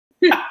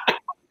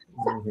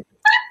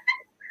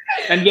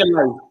And we are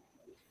live.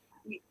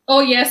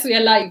 Oh, yes, we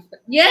are live.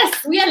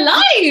 Yes, we are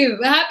live.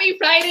 Happy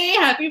Friday.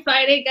 Happy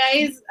Friday,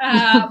 guys.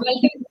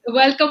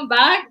 Welcome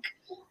back.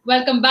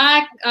 Welcome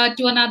back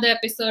to another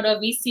episode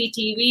of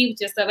VCTV,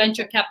 which is the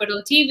Venture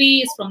Capital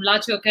TV. It's from La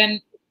Token.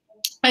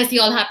 I see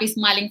all happy,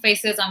 smiling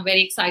faces. I'm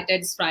very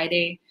excited. It's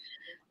Friday.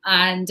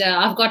 And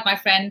I've got my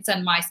friends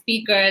and my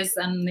speakers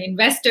and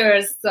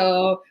investors.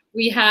 So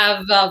we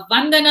have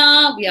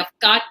Vandana, we have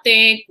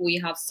Karthik, we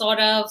have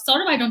Saurav.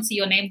 Saurav, I don't see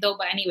your name though,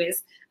 but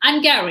anyways,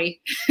 and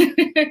Gary.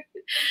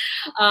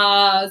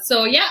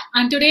 So yeah,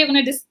 and today we're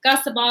going to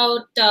discuss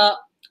about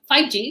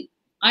 5G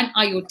and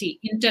IoT,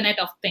 Internet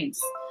of Things.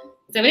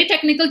 It's a very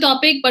technical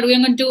topic, but we're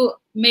going to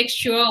make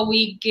sure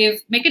we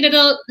make it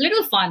a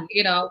little fun,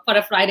 you know, for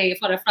a Friday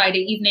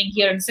evening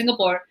here in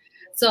Singapore.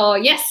 So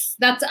yes,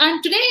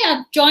 and today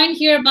I'm joined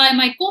here by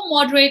my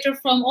co-moderator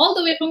from all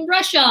the way from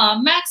Russia,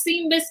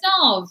 Maxim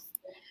Besnov.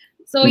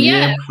 So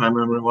yeah. Hi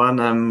everyone.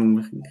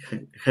 I'm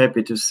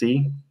happy to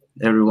see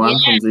everyone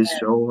from this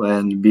show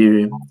and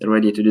be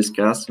ready to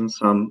discuss and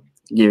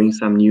giving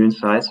some new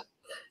insights.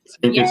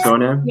 Thank you,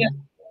 Sonia. Yeah.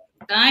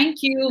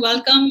 Thank you.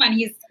 Welcome. And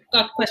he's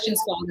got questions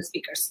for all the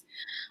speakers.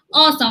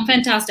 Awesome.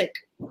 Fantastic.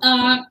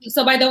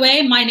 So by the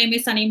way, my name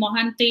is Sunny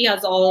Mohanty,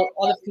 as all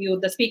of you,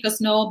 the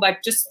speakers know,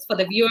 but just for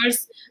the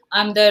viewers,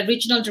 I'm the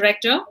regional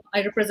director.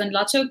 I represent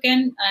La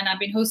Token, and I've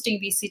been hosting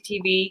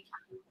VCTV.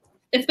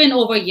 It's been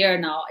over a year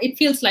now. It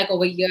feels like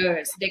over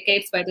years,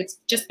 decades, but it's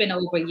just been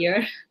over a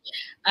year.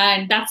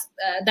 And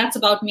that's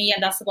about me,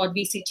 and that's about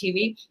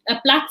VCTV,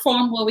 a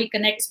platform where we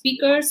connect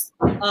speakers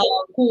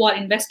who are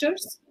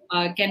investors,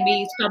 can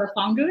be startup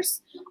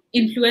founders,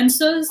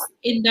 influencers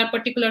in their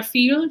particular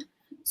field.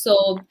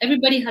 So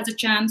everybody has a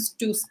chance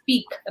to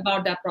speak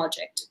about that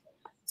project.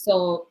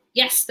 So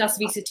yes, that's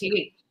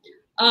VCTV.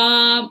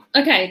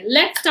 Okay,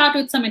 let's start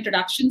with some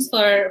introductions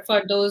for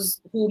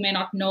those who may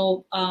not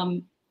know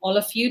all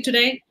of you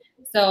today.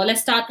 So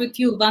let's start with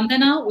you,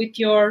 Vandana, with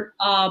your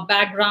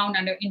background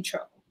and your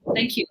intro.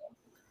 Thank you.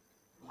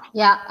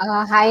 Yeah,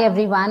 hi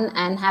everyone,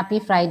 and happy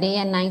Friday,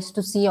 and nice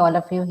to see all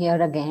of you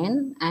here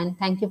again. And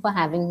thank you for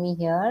having me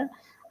here.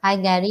 Hi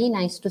Gary,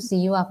 nice to see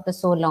you after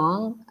so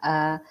long.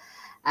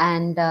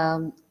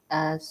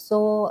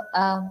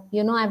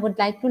 You know, I would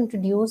like to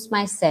introduce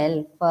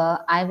myself.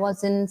 I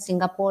was in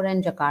Singapore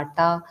and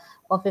Jakarta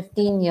for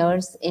 15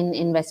 years in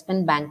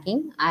investment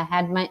banking. I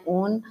had my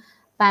own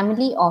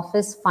family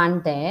office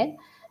fund there.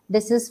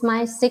 This is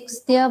my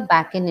 6th year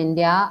back in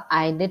India.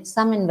 I did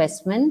some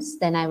investments,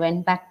 then I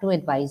went back to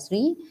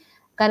advisory.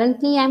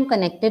 Currently, I'm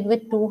connected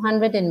with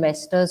 200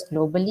 investors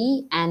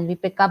globally, and we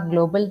pick up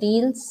global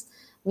deals.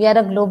 We are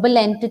a global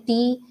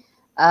entity.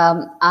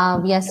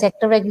 We are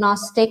sector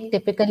agnostic.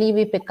 Typically,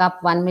 we pick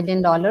up $1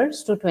 million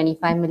to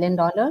 $25 million.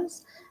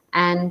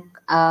 And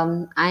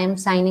I am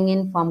signing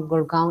in from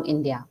Gurgaon,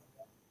 India.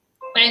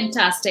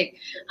 Fantastic.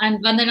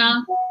 And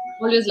Vandana,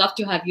 always love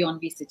to have you on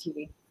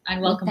VCTV.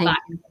 And welcome back.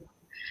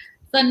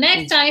 So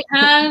next I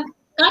have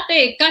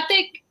Karthik.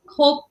 Karthik,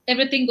 hope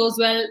everything goes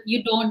well.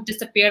 You don't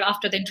disappear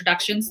after the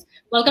introductions.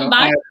 Welcome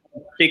back.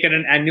 I've taken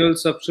an annual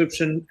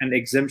subscription and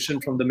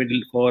exemption from the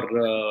middle for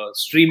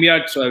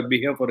StreamYard, so I'll be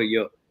here for a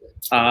year.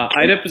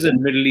 I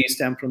represent Middle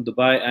East. I'm from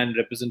Dubai and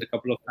represent a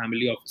couple of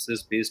family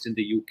offices based in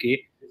the UK,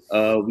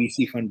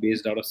 VC fund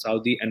based out of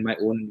Saudi, and my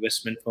own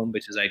investment firm,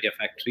 which is Idea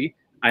Factory.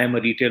 I am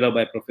a retailer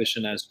by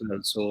profession as well,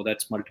 so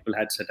that's multiple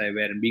hats that I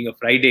wear. And being a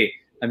Friday,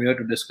 I'm here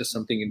to discuss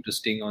something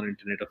interesting on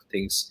Internet of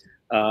Things.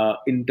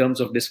 In terms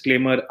of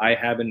disclaimer, I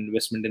have an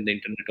investment in the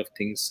Internet of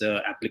Things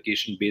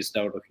application based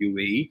out of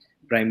UAE,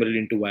 primarily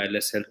into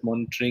wireless health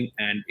monitoring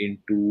and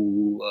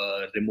into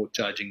remote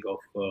charging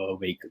of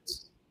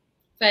vehicles.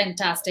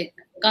 Fantastic.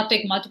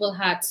 Karthik, multiple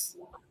hats.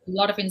 A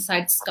lot of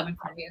insights coming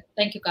from you.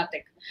 Thank you,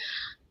 Karthik.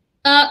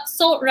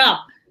 So, Rob,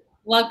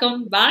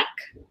 welcome back.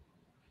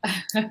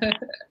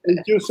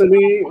 Thank you,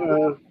 Sunny.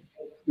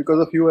 Because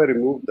of you, I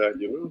removed that,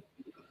 you know.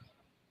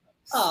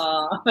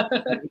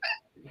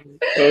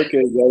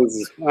 Okay,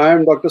 guys.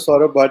 I'm Dr.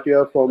 Saurabh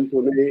Bhatia from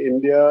Pune,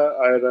 India.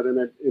 I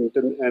run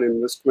an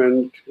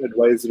investment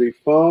advisory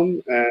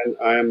firm, and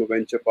I am a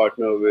venture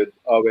partner with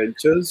our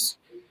ventures.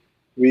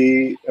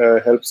 We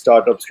help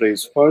startups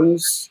raise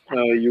funds,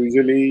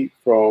 usually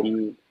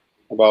from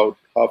about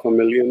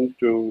 $500,000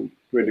 to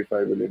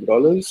 $25 million.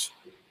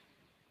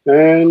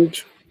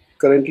 And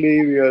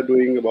currently, we are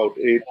doing about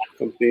 8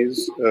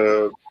 companies,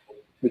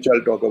 which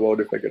I'll talk about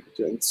if I get a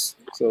chance.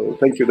 So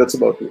thank you. That's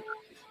about me.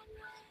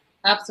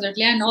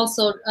 Absolutely. And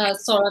also,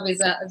 Saurabh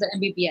is a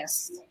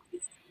MBBS.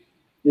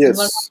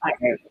 Yes.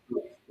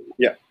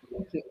 Yeah.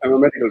 I'm a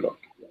medical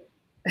doctor.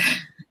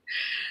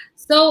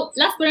 So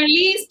last but not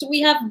least,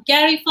 we have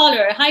Gary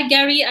Fowler. Hi,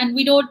 Gary. And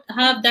we don't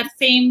have that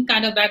same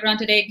kind of background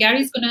today.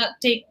 Gary's going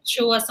to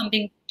show us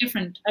something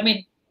different. I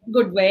mean,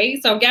 good way.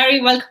 So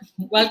Gary,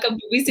 welcome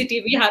to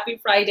VCTV. Happy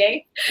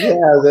Friday.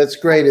 Yeah, that's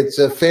great. It's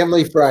a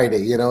family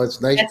Friday. You know, it's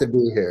nice to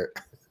be here.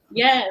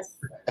 Yes.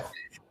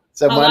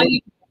 So how are you?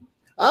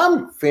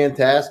 I'm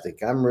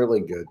fantastic. I'm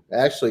really good.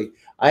 Actually,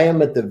 I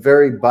am at the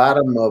very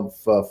bottom of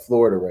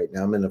Florida right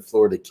now. I'm in the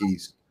Florida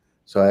Keys.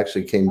 So I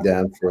actually came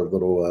down for a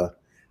little,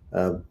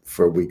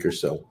 for a week or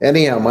so.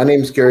 Anyhow, my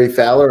name is Gary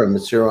Fowler. I'm a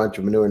serial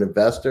entrepreneur and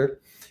investor.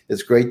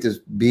 It's great to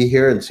be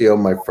here and see all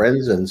my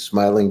friends and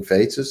smiling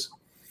faces.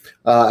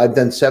 I've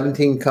done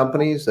 17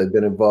 companies. I've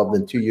been involved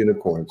in 2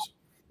 unicorns.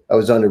 I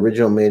was on the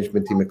original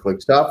management team at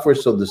Click Software,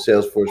 sold to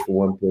Salesforce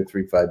for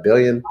 $1.35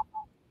 billion.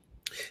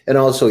 And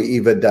also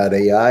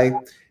Eva.ai,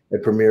 a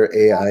premier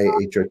AI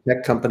HR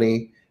tech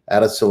company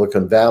out of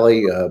Silicon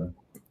Valley.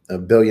 A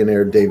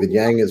billionaire David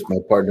Yang is my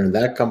partner in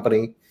that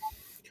company.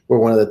 We're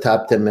one of the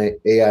top 10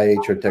 AI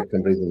HR tech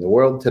companies in the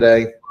world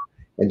today,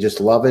 and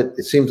just love it.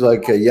 It seems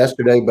like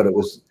yesterday, but it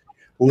was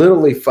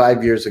literally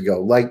 5 years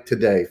ago, like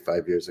today,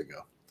 5 years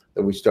ago,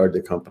 that we started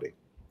the company.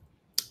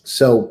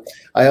 So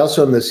I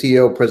also am the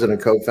CEO,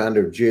 president,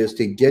 co-founder of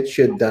GST Get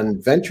Shit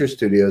Done Venture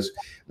Studios,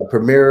 a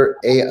premier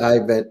AI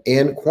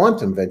and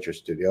quantum venture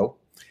studio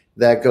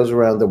that goes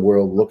around the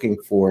world looking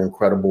for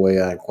incredible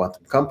AI and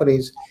quantum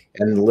companies.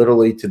 And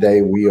literally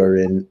today we are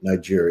in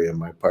Nigeria.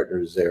 My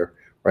partner is there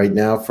right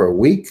now for a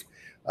week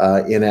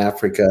in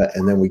Africa,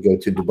 and then we go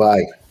to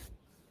Dubai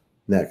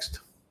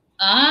next.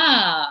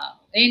 Ah,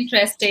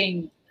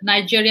 interesting.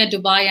 Nigeria,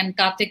 Dubai, and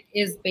Karthik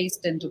is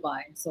based in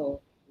Dubai.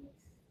 So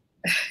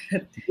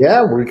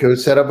yeah, we could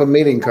set up a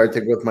meeting,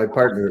 Karthik, with my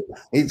partner.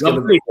 He's going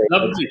to be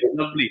lovely.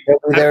 He'll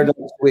be there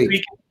next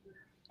week.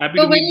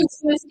 So when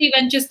is GST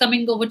Ventures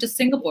coming over to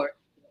Singapore?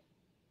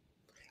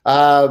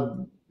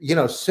 You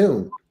know,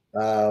 soon.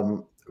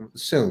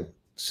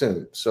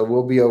 Soon. So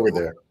we'll be over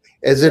there.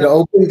 Is it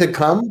open to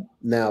come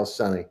now,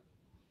 Sunny?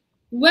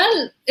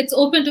 Well, it's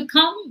open to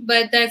come,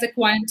 but there's a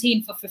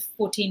quarantine for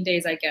 14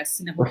 days, I guess,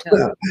 in a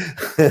hotel.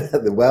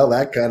 Well,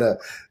 that kind of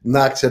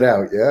knocks it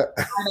out, yeah.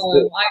 I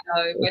know,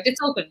 but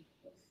it's open.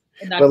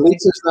 But at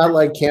least it's not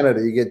like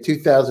Canada. You get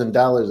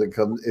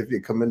 $2,000 if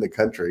you come in the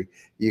country.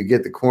 You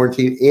get the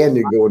quarantine, and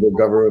you go to a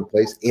government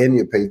place, and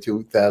you pay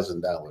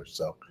 $2,000.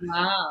 So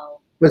wow.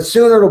 But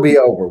soon it'll be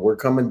over. We're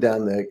coming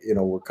down the,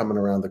 we're coming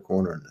around the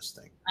corner in this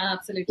thing.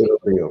 Absolutely.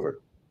 It'll be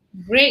over.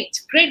 Great.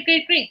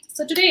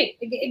 So today,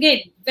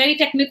 again, very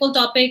technical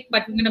topic,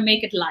 but we're going to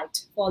make it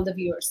light for all the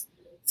viewers.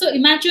 So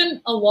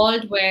imagine a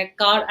world where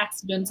car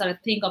accidents are a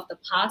thing of the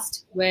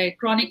past, where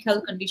chronic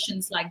health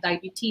conditions like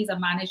diabetes are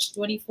managed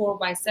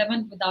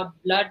 24/7 without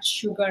blood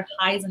sugar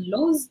highs and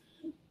lows,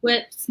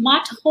 where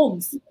smart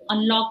homes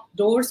unlock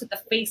doors with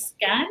a face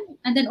scan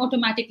and then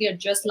automatically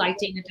adjust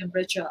lighting and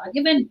temperature, and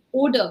even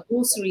order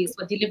groceries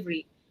for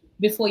delivery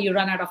before you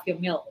run out of your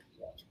milk.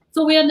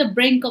 So we're on the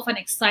brink of an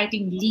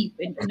exciting leap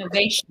in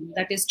innovation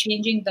that is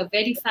changing the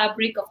very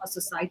fabric of our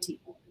society.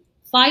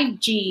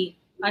 5G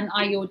and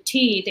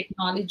IoT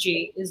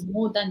technology is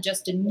more than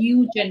just a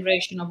new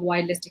generation of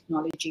wireless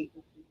technology.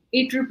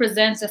 It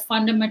represents a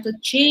fundamental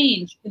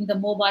change in the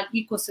mobile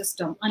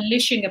ecosystem,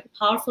 unleashing a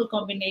powerful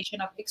combination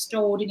of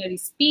extraordinary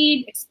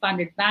speed,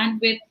 expanded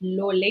bandwidth,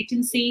 low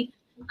latency,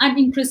 and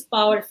increased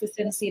power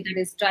efficiency that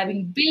is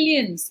driving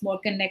billions more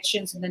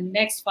connections in the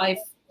next 5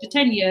 to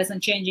 10 years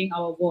and changing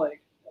our world.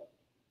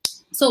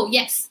 So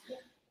yes,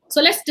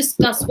 so let's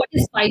discuss what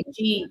is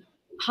 5G,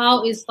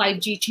 how is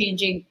 5G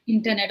changing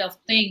Internet of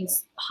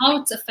Things, how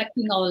it's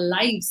affecting our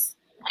lives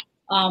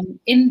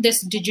in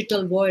this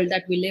digital world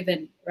that we live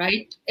in,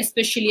 right?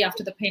 Especially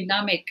after the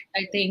pandemic,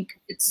 I think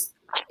it's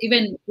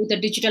even with the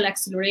digital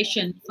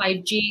acceleration,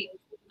 5G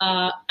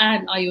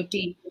and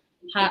IoT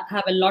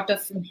have a lot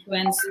of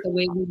influence the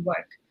way we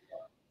work.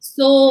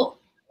 So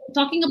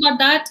talking about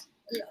that,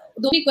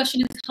 the only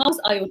question is, how is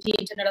IoT,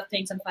 Internet of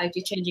Things, and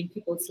 5G changing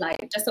people's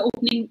lives? Just the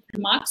opening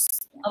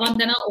remarks.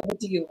 Vandana, over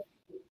to you.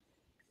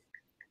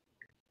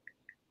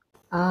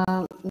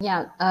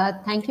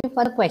 Thank you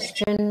for the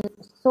question.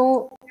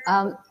 So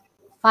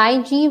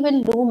 5G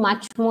will do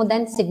much more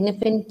than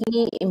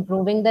significantly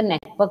improving the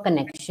network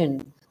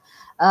connection.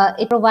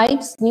 It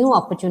provides new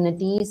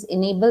opportunities,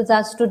 enables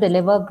us to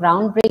deliver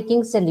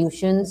groundbreaking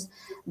solutions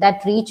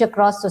that reach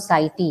across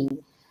society.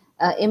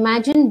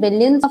 Imagine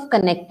billions of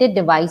connected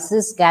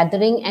devices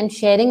gathering and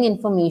sharing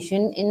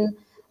information in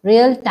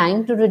real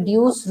time to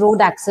reduce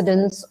road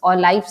accidents or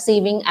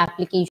life-saving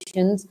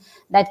applications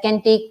that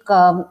can take,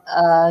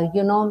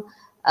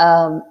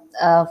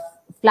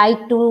 flight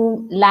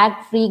to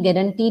lag-free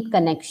guaranteed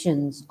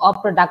connections, or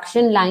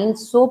production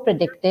lines so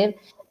predictive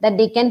that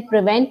they can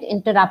prevent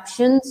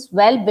interruptions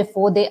well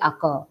before they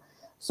occur.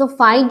 So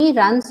 5G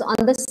runs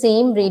on the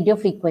same radio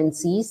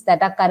frequencies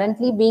that are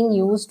currently being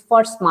used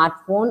for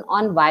smartphone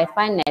on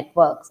Wi-Fi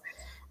networks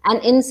and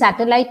in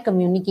satellite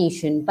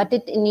communication, but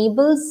it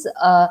enables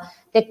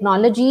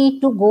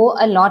technology to go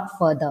a lot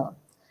further.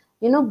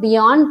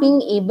 Beyond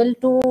being able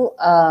to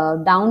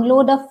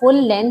download a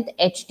full-length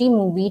HD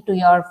movie to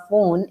your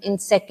phone in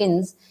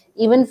seconds,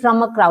 even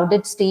from a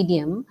crowded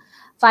stadium,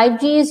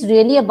 5G is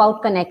really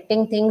about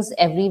connecting things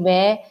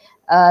everywhere,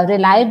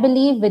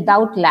 reliably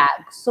without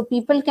lag, so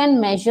people can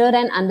measure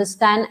and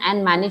understand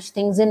and manage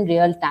things in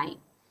real time.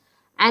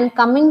 And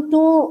coming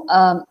to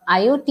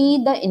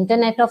IoT, the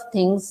Internet of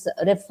Things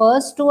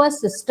refers to a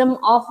system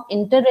of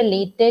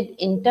interrelated,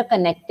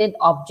 interconnected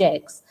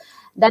objects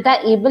that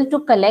are able to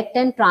collect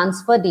and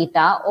transfer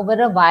data over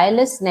a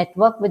wireless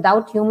network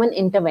without human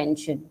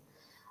intervention.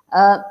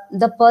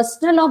 The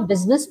personal or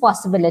business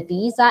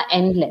possibilities are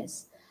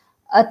endless.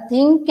 A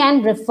thing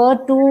can refer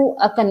to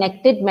a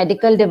connected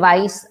medical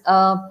device,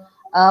 a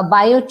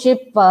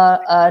biochip,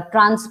 a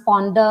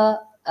transponder,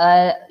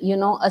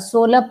 a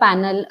solar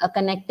panel, a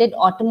connected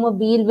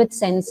automobile with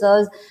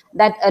sensors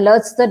that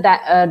alerts the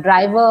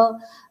driver,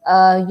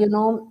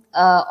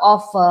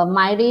 of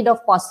myriad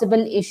of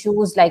possible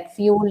issues like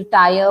fuel,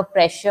 tire,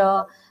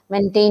 pressure,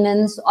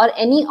 maintenance, or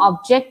any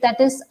object that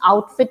is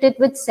outfitted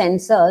with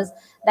sensors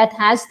that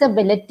has the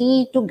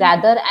ability to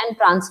gather and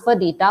transfer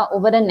data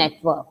over a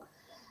network.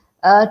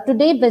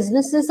 Today,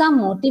 businesses are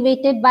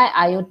motivated by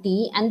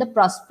IoT and the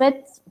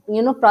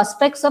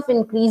prospects of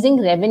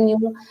increasing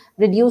revenue,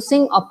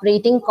 reducing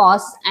operating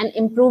costs, and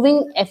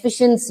improving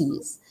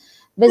efficiencies.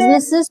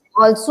 Businesses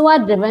also are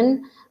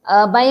driven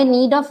by a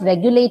need of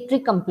regulatory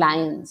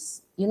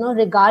compliance.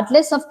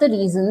 Regardless of the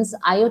reasons,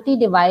 IoT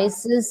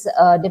devices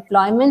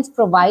deployments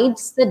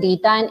provides the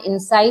data and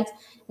insights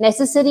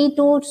necessary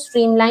to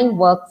streamline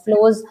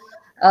workflows,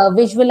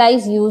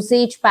 visualize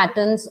usage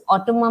patterns,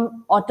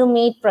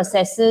 automate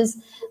processes,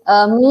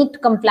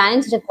 meet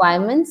compliance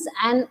requirements,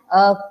 and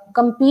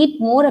compete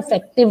more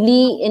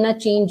effectively in a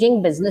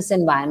changing business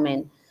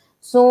environment.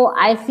 So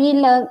I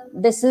feel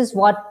this is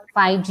what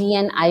 5G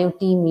and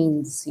IoT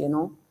means,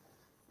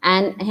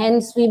 and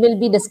hence we will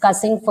be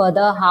discussing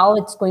further how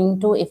it's going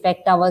to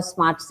affect our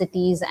smart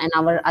cities and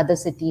our other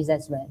cities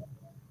as well.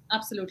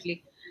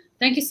 Absolutely.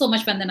 Thank you so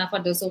much, Vandana, for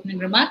those opening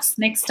remarks.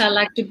 Next, I'd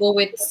like to go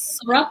with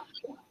Saurabh.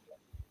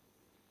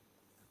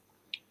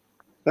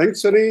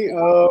 Thanks, Sunny.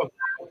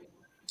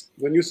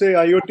 When you say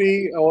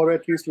IoT, or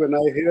at least when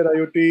I hear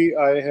IoT,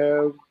 I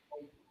have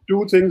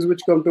two things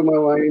which come to my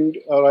mind,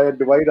 or I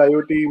divide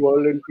IoT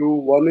world into.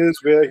 One is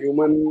where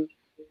human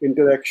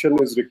interaction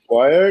is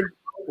required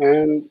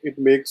and it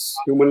makes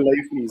human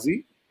life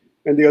easy.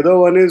 And the other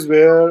one is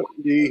where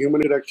the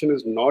human interaction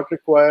is not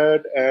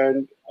required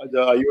and the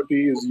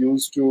IoT is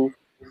used to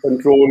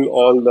control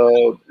all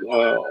the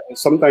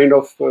some kind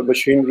of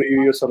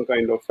machinery or some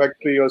kind of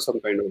factory or some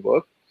kind of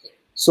work.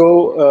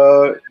 So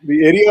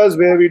the areas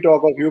where we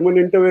talk of human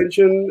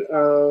intervention,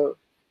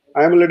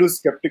 I am a little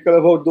skeptical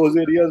about those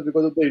areas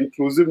because of the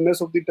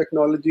intrusiveness of the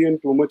technology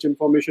and too much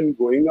information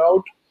going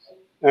out,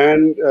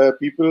 and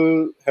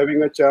people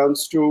having a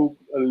chance to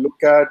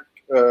look at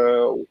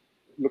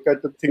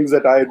the things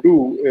that I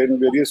do in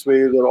various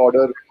ways or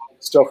order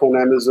stuff on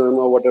Amazon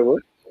or whatever.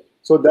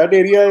 So that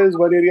area is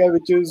one area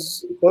which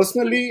is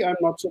personally I'm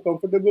not so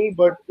comfortable,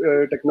 but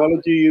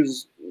technology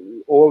is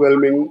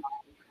overwhelming.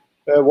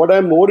 What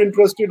I'm more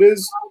interested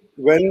is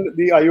when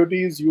the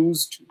IoT is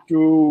used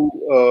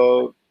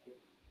to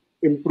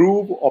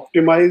improve,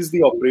 optimize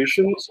the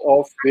operations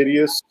of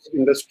various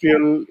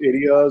industrial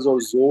areas or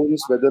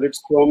zones, whether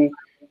it's from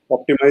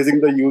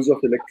optimizing the use of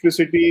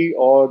electricity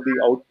or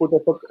the output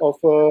of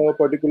a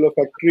particular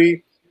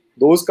factory.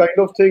 Those kind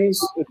of things,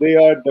 they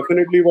are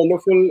definitely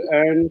wonderful.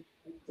 And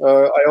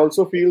I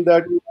also feel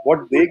that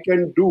what they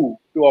can do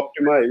to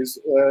optimize,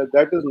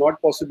 that is not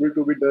possible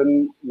to be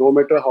done no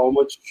matter how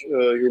much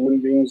human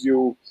beings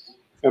you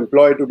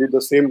employ to do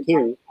the same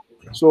thing.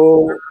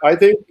 So I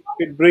think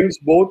it brings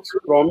both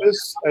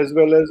promise as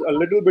well as a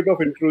little bit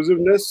of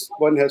intrusiveness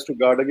one has to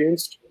guard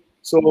against.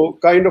 So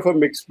kind of a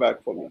mixed bag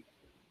for me.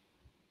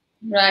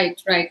 Right.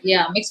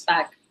 Yeah, mixed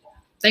bag.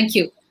 Thank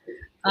you.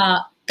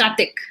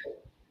 Karthik.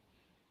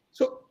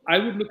 So I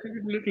would look at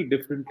it a little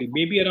differently.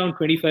 Maybe around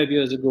 25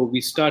 years ago,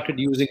 we started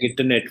using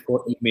internet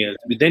for emails.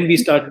 Then we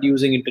started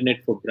using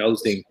internet for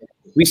browsing.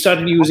 We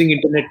started using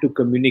internet to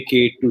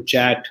communicate, to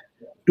chat,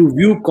 to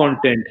view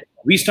content.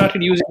 We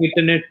started using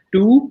internet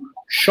to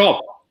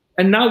shop.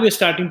 And now we're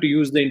starting to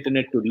use the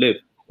internet to live.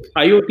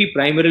 IoT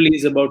primarily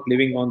is about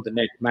living on the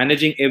net,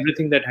 managing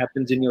everything that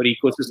happens in your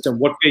ecosystem,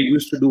 what we're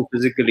used to do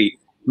physically,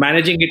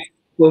 managing it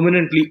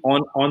permanently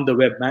on the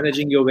web,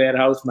 managing your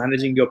warehouse,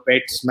 managing your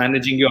pets,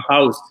 managing your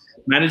house,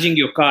 managing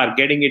your car,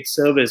 getting it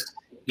serviced,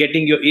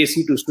 getting your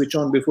AC to switch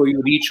on before you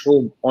reach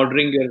home,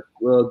 ordering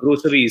your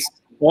groceries,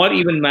 or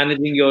even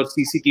managing your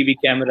CCTV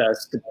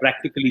cameras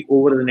practically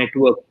over the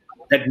network.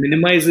 That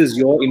minimizes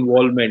your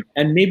involvement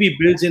and maybe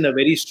builds in a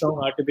very strong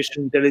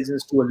artificial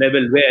intelligence to a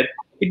level where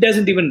it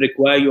doesn't even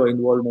require your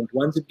involvement.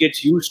 Once it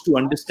gets used to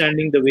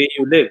understanding the way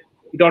you live,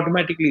 it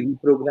automatically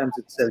reprograms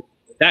itself.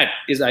 That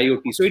is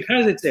IoT. So it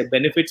has its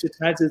benefits, it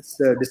has its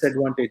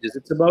disadvantages.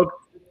 It's about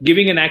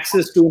giving an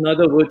access to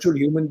another virtual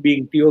human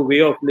being to your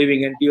way of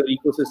living and to your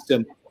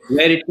ecosystem,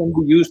 where it can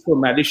be used for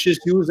malicious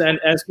use and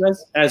as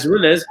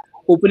well as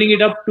opening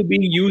it up to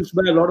being used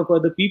by a lot of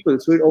other people.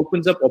 So it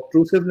opens up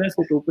obtrusiveness,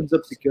 it opens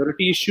up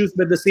security issues,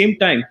 but at the same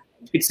time,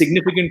 it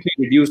significantly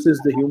reduces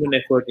the human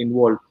effort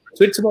involved.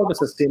 So it's about a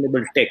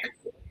sustainable tech.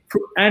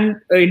 And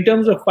in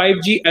terms of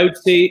 5G, I would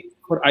say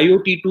for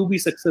IoT to be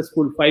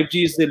successful,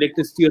 5G is the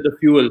electricity or the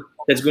fuel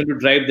that's going to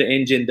drive the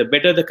engine. The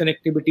better the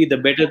connectivity, the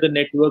better the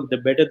network, the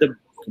better the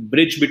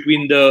bridge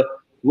between the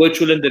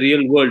virtual and the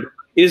real world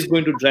is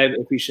going to drive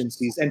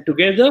efficiencies. And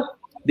together,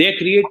 They are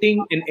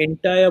creating an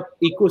entire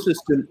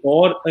ecosystem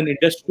or an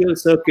industrial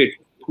circuit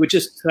which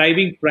is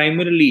thriving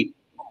primarily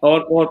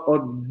or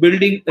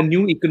building a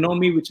new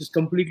economy which is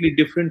completely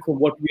different from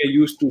what we are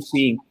used to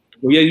seeing.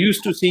 We are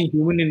used to seeing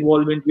human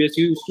involvement. We are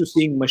used to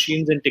seeing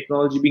machines and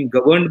technology being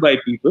governed by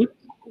people.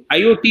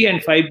 IoT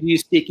and 5G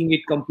is taking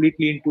it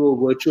completely into a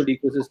virtual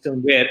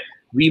ecosystem where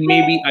we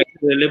may be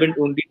relevant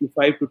only to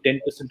 5 to 10%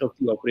 of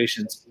the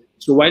operations.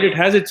 So while it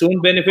has its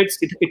own benefits,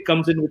 it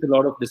comes in with a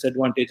lot of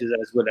disadvantages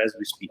as well as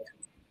we speak.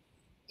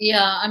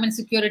 Yeah, I mean,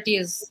 security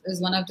is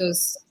one of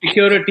those.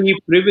 Security,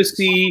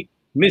 privacy,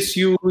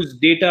 misuse,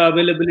 data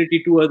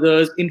availability to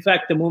others. In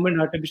fact, the moment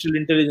artificial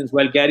intelligence,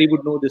 while Gary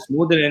would know this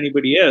more than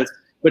anybody else,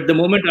 but the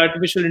moment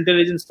artificial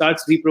intelligence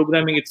starts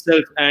reprogramming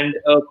itself and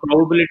a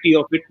probability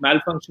of it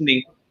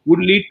malfunctioning would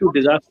lead to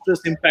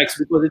disastrous impacts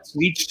because it's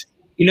reached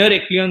inner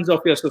echelons of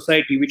your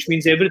society, which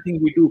means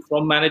everything we do,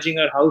 from managing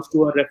our house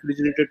to our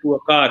refrigerator to a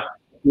car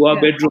to our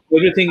bedroom,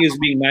 everything is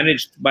being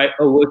managed by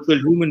a virtual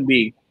human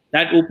being.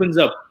 That opens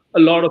up a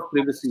lot of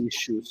privacy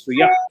issues. So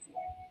yeah,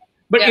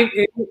 but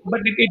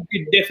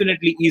it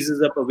definitely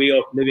eases up a way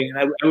of living.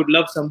 And I would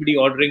love somebody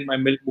ordering my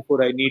milk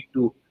before I need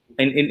to.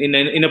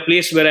 In a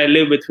place where I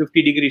live with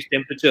 50 degrees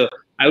temperature,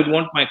 I would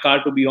want my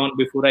car to be on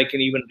before I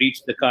can even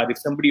reach the car. If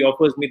somebody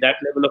offers me that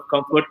level of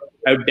comfort,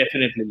 I would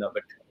definitely love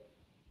it.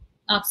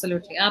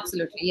 Absolutely,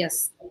 absolutely,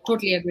 yes,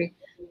 totally agree.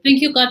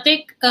 Thank you,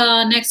 Karthik.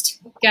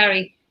 Next,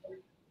 Gary.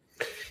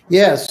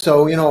 Yes,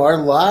 so our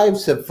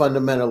lives have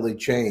fundamentally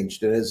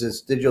changed, and as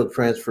this digital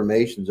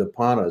transformation is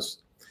upon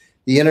us,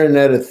 the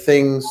Internet of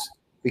Things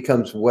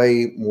becomes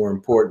way more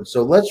important.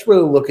 So let's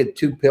really look at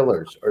two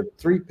pillars or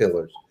three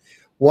pillars.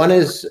 One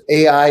is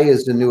AI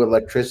is the new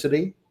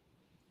electricity.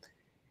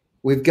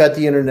 We've got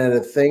the Internet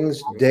of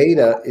Things.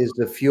 Data is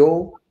the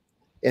fuel,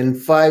 and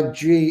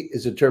 5G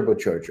is a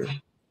turbocharger.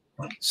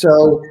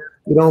 So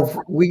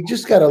we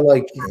just got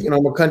to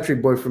I'm a country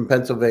boy from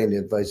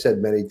Pennsylvania, as I said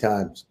many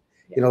times.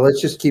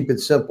 Let's just keep it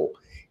simple.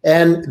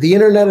 And the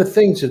Internet of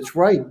Things, it's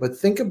right, but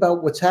think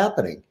about what's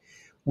happening.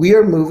 We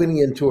are moving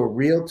into a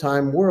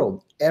real-time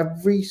world.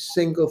 Every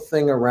single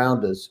thing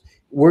around us,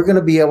 we're going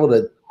to be able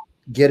to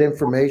get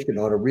information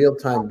on a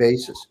real-time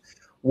basis.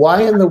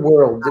 Why in the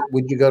world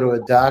would you go to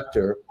a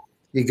doctor?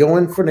 You go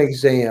in for an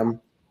exam.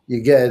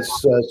 You get,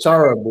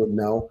 Sarah would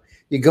know,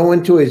 you go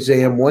into an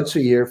exam once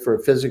a year for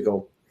a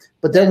physical.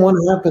 But then what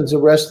happens the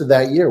rest of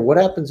that year? What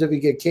happens if you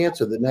get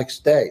cancer the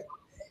next day?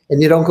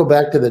 And you don't go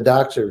back to the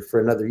doctor for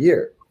another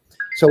year.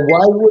 So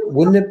why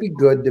wouldn't it be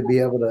good to be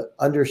able to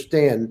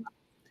understand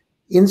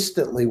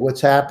instantly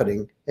what's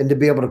happening and to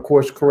be able to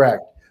course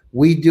correct?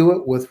 We do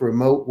it with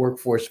remote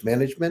workforce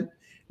management,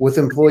 with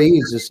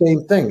employees, the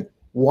same thing.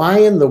 Why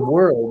in the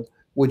world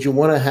would you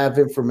want to have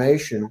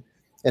information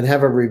and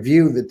have a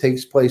review that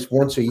takes place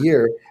once a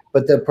year,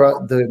 but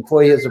the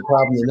employee has a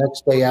problem the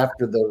next day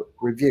after the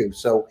review?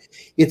 So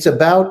it's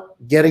about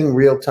getting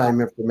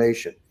real-time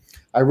information.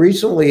 I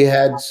recently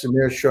had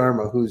Samir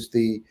Sharma, who's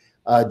the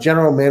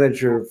general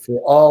manager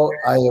for all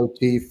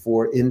IoT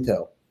for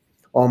Intel,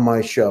 on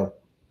my show.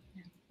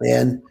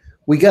 And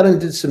we got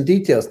into some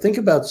details. Think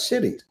about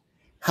cities,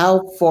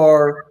 how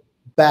far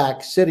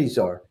back cities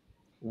are.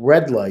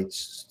 Red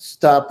lights,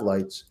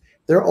 stoplights,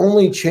 they're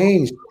only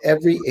changed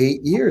every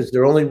 8 years.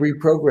 They're only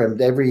reprogrammed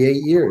every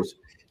 8 years.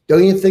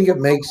 Don't you think it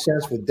makes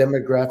sense with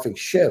demographic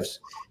shifts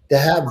to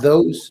have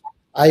those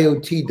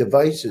IoT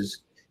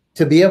devices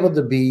to be able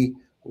to be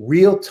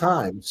real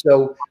time?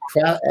 So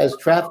as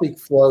traffic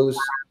flows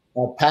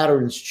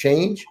patterns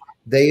change,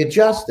 they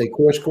adjust, they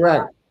course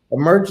correct.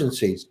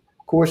 Emergencies,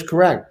 course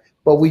correct.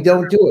 But we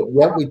don't do it.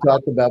 Yet we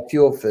talk about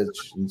fuel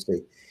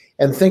efficiency.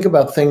 And think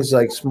about things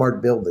like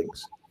smart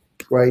buildings,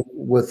 right?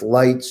 With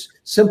lights,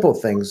 simple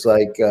things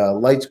like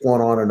lights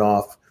going on and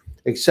off,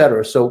 et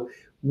cetera. So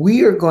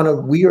we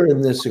are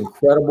in this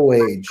incredible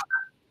age.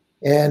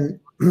 And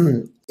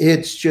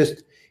it's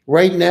just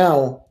right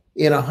now,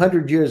 in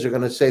 100 years, they're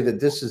going to say that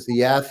this is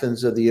the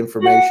Athens of the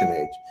information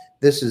age.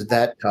 This is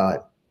that time.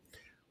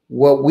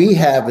 What we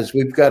have is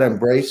we've got to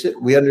embrace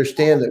it. We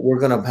understand that we're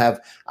going to have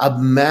a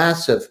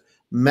massive,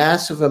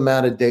 massive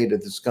amount of data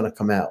that's going to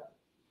come out.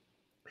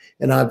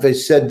 And I've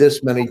said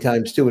this many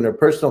times too. In our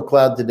personal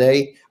cloud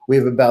today, we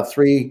have about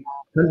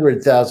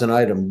 300,000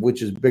 items,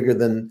 which is bigger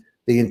than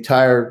the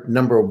entire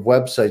number of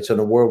websites on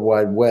the World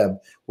Wide Web,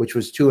 which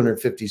was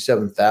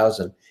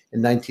 257,000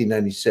 in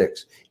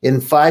 1996.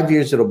 In 5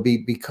 years, it'll be,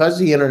 because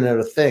the Internet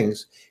of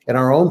Things and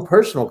our own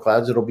personal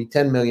clouds, it'll be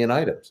 10 million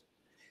items.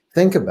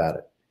 Think about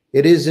it.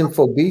 It is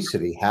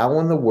infobesity. How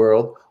in the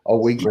world are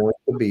we going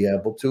to be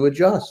able to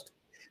adjust?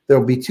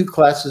 There'll be two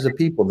classes of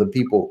people: the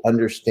people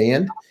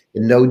understand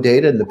and know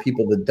data, and the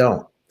people that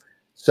don't.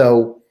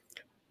 So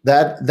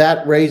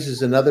that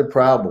raises another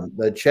problem,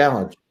 the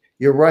challenge.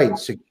 You're right.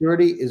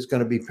 Security is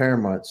going to be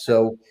paramount.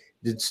 So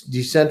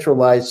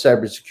decentralized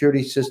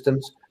cybersecurity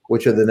systems,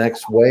 which are the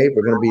next wave,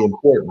 are going to be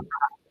important.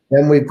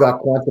 Then we've got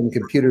quantum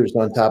computers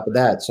on top of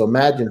that. So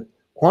imagine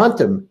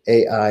quantum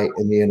AI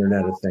in the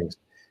Internet of Things.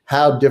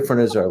 How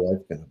different is our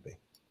life going to be?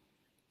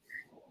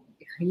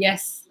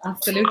 Yes,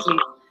 absolutely.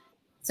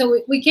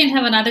 So we can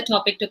have another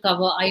topic to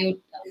cover, IoT,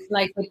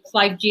 like with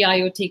 5G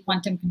IoT,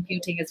 quantum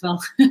computing as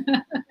well.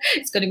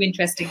 It's going to be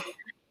interesting.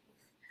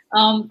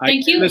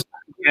 Thank you. Listen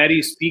to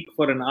Gary speak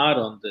for an hour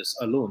on this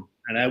alone,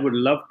 and I would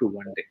love to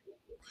one day.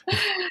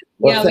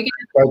 Well,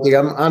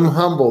 yeah, I'm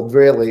humbled,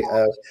 really.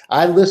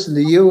 I listen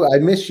to you. I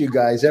miss you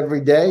guys every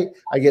day.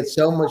 I get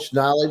so much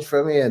knowledge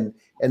from you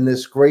and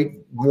this great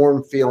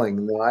warm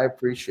feeling. No, I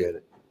appreciate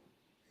it.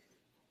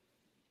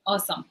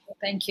 Awesome.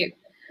 Thank you.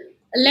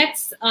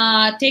 Let's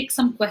take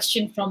some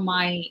questions from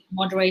my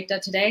moderator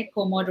today,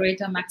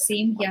 co-moderator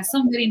Maxime. He has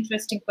some very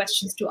interesting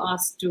questions to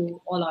ask to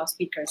all our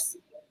speakers.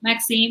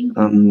 Maxime,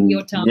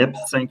 your turn. Yep,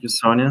 thank you,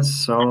 Sonia.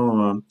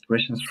 So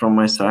questions from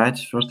my side.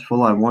 First of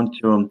all, I want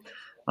to,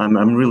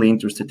 I'm really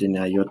interested in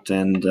IoT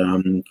and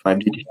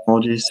 5G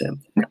technologies.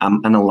 I'm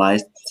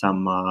analyzed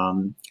some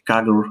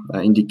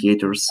CAGR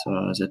indicators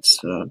that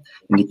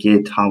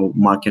indicate how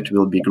market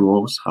will be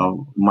growth,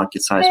 how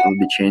market size will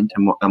be changed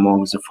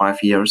among the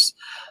 5 years.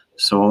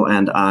 So,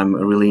 and I'm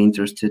really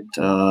interested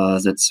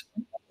that's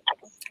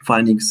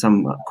finding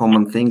some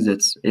common things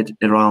that's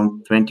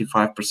around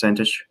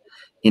 25%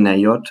 in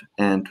IoT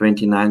and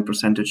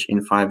 29%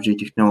 in 5G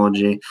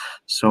technology.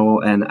 So,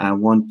 and I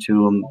want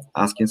to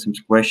ask you some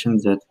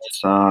questions that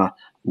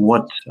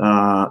what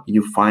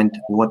you find,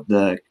 what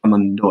the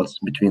common dots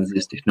between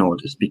these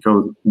technologies,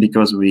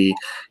 because we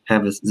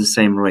have the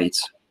same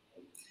rates.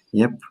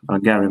 Yep,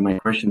 Gary, my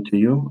question to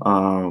you: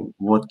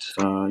 what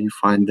you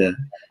find the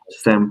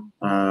some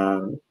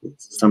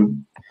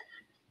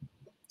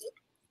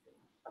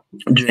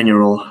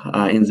general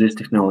in these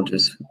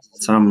technologies,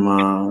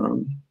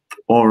 some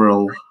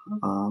overall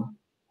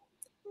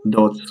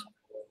dots?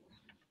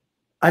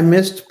 I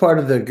missed part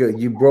of the good.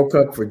 You broke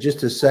up for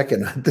just a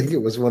second. I think it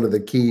was one of the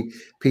key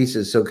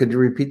pieces. So could you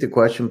repeat the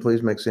question,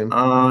 please, Maxime?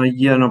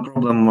 Yeah, no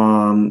problem.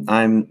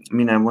 I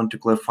mean, I want to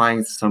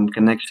clarify some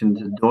connection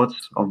to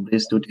dots of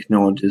these two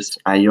technologies,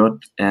 IoT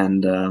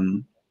and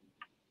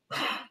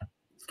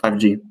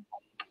 5G.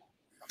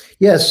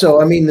 Yeah.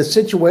 So I mean, the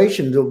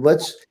situation.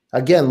 Let's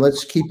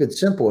keep it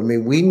simple. I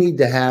mean, we need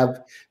to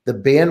have the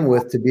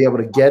bandwidth to be able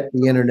to get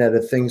the Internet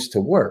of Things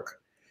to work.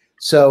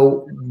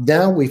 So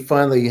now we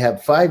finally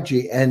have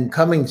 5G and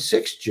coming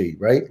 6G,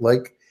 right?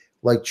 Like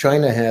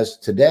China has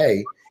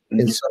today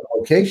in some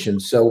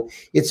locations. So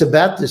it's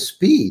about the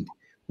speed.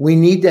 We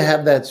need to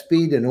have that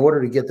speed in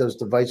order to get those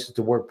devices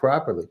to work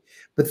properly.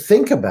 But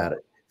think about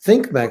it.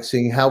 Think,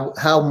 Maxine,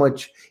 how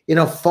much in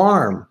a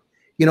farm,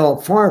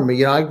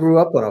 I grew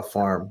up on a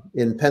farm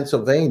in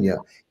Pennsylvania,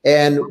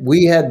 and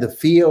we had the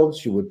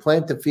fields. You would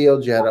plant the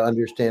fields. You had to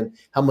understand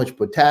how much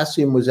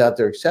potassium was out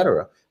there, et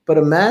cetera. But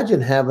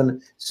imagine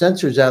having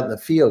sensors out in the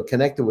field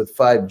connected with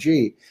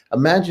 5G.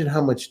 Imagine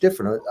how much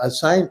different a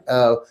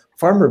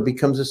farmer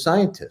becomes a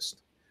scientist,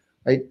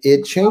 right?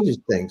 It changes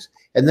things.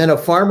 And then a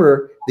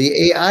farmer,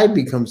 the AI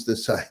becomes the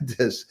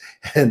scientist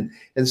and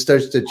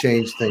starts to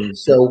change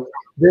things. So,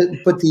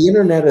 but the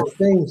Internet of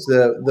Things,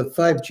 the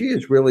 5G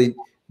is really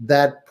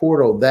that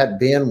portal, that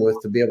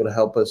bandwidth to be able to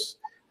help us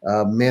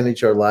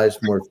manage our lives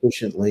more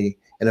efficiently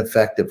and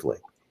effectively,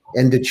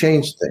 and to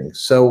change things.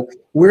 So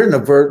we're in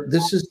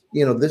this is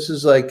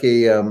like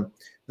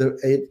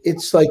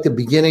it's like the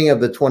beginning of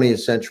the 20th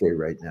century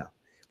right now,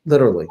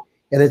 literally.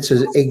 And it's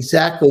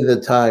exactly the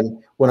time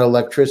when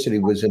electricity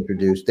was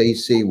introduced,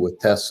 AC with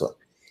Tesla.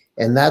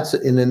 And that's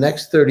in the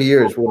next 30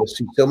 years, we're going to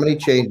see so many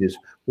changes.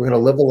 We're going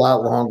to live a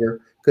lot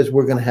longer because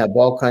we're going to have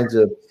all kinds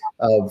of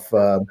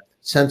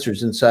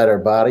sensors inside our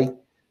body.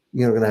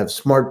 We're going to have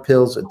smart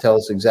pills that tell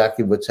us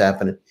exactly what's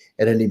happening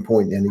at any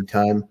point, any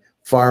time.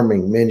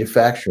 Farming,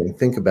 manufacturing,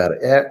 think about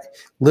it,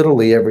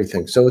 literally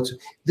everything. So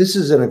this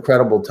is an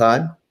incredible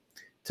time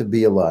to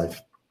be alive.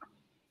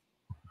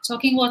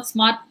 Talking about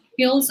smart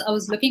pills, I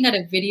was looking at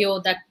a video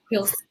that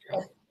pills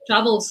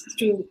travels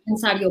through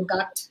inside your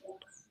gut,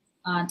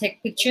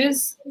 take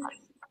pictures,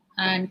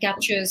 and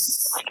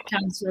captures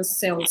cancerous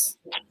cells.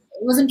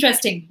 It was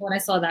interesting when I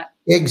saw that.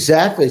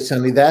 Exactly,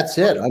 Sunny. That's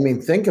it. I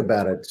mean, think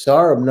about it.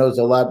 Saurabh knows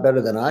a lot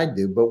better than I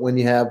do, but when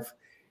you have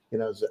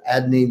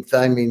adenine,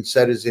 thymine,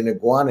 cytosine,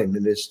 guanine,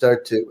 and they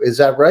start to, is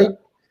that right,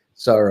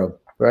 Saurabh?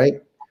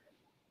 Right?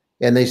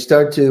 And they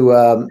start to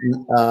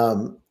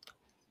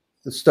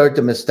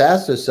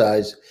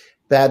metastasize,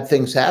 bad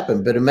things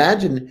happen. But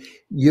imagine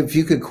if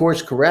you could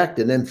course correct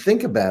and then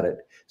think about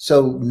it.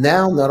 So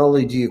now not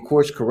only do you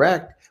course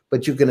correct,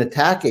 but you can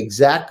attack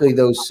exactly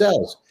those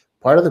cells.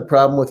 Part of the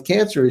problem with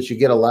cancer is you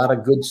get a lot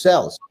of good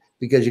cells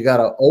because you got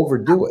to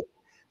overdo it.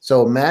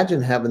 So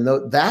imagine having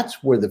those.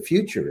 That's where the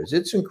future is.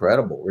 It's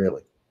incredible,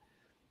 really.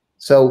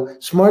 So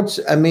smarts,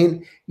 I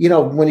mean,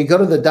 when you go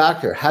to the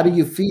doctor, how do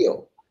you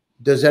feel?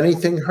 Does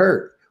anything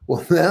hurt?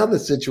 Well, now the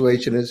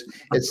situation is,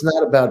 it's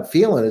not about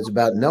feeling, it's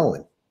about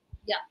knowing.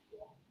 Yeah.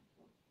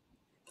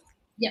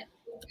 Yeah.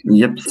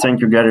 Yep.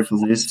 Thank you, Gary, for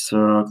this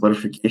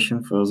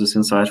clarification, for this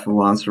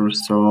insightful answer.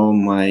 So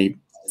my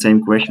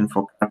same question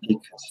for Kartik.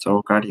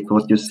 So Kartik,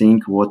 what do you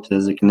think? What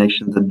is the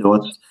connection, the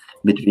dots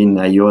between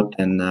IoT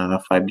and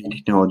 5G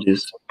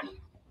technologies?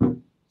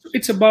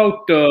 It's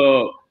about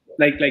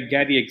like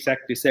Gary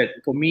exactly said,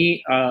 for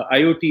me,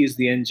 IoT is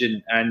the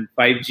engine, and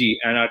 5G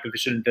and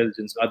artificial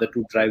intelligence are the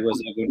two drivers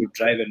that are going to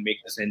drive and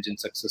make this engine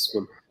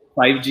successful.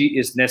 5G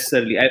is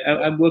necessarily.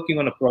 I'm working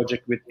on a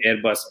project with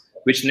Airbus,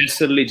 which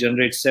necessarily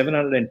generates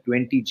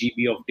 720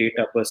 GB of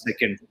data per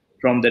second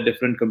from the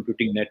different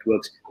computing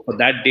networks. For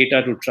that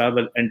data to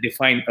travel and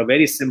define a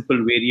very simple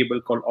variable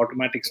called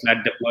automatic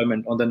slat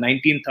deployment on the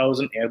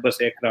 19,000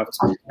 Airbus aircrafts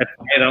that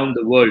fly around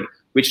the world,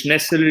 which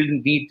necessarily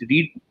need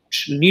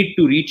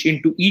to reach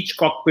into each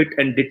cockpit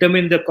and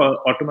determine the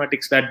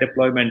automatic stat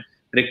deployment,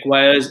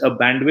 requires a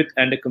bandwidth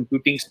and a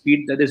computing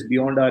speed that is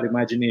beyond our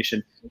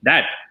imagination.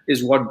 That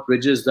is what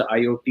bridges the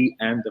IoT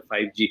and the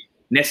 5G.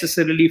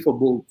 Necessarily for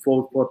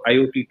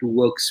IoT to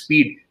work,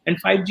 speed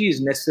and 5G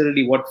is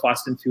necessarily what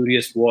Fast and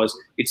Furious was.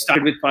 It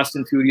started with Fast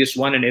and Furious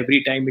 1, and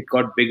every time it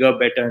got bigger,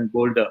 better, and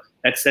bolder.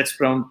 That's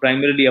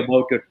primarily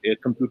about your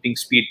computing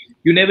speed.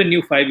 You never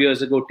knew 5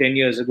 years ago, 10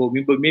 years ago,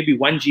 maybe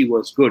 1G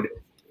was good.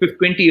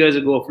 20 years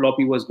ago, a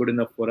floppy was good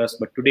enough for us,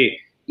 but today,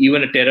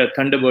 even a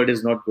Thunderbird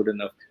is not good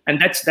enough.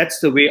 And that's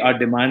the way our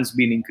demand's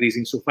been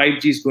increasing. So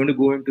 5G is going to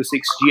go into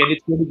 6G, and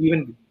it's going to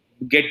even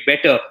get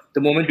better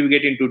the moment we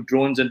get into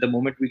drones and the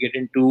moment we get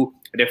into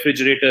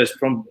refrigerators.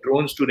 From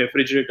drones to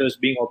refrigerators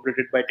being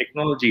operated by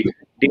technology,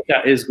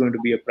 data is going to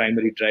be a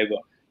primary driver.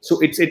 So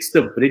it's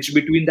the bridge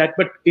between that.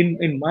 But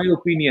in my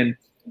opinion,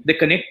 the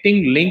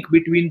connecting link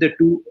between the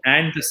two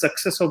and the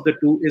success of the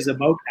two is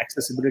about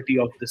accessibility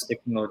of this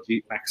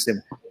technology,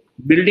 Maxim.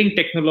 Building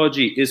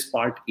technology is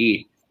part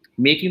A.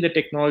 Making the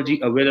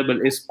technology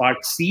available is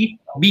part C.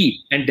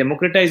 B, and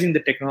democratizing the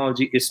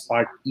technology is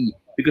part E.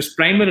 Because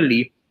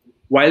primarily,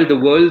 while the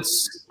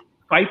world's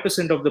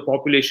 5% of the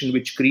population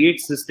which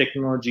creates this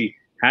technology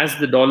has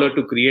the dollar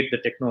to create the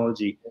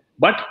technology,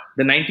 but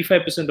the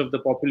 95% of the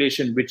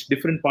population, which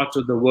different parts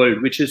of the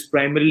world, which is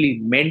primarily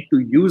meant to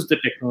use the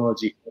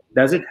technology,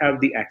 does it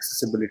have the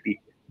accessibility?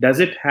 Does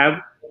it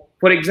have,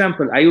 for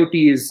example,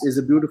 IoT is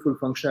a beautiful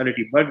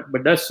functionality,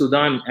 but does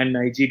Sudan and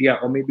Nigeria,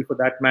 or maybe for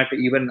that matter,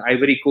 even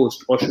Ivory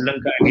Coast or Sri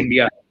Lanka and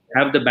India,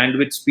 have the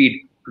bandwidth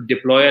speed to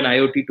deploy an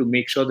IoT to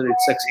make sure that it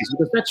succeeds?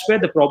 Because that's where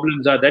the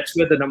problems are. That's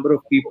where the number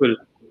of people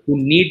who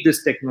need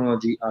this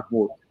technology are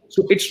more.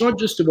 So it's not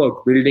just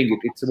about building it.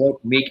 It's about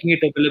making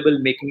it available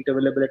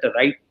at the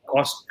right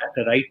cost, at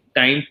the right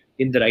time,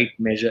 in the right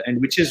measure,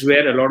 and which is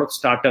where a lot of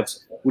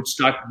startups would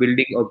start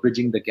building or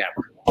bridging the gap.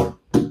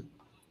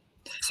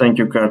 Thank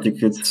you,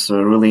 Karthik. It's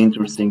a really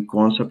interesting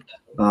concept.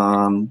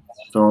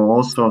 So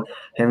also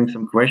having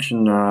some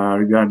question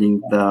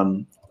regarding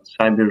the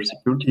cyber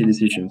security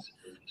decisions.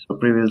 So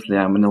previously,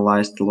 I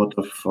analyzed a lot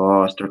of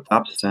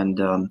startups and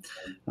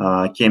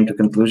came to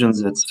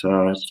conclusions that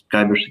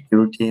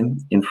cybersecurity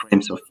in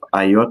frames of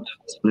IoT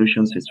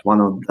solutions is one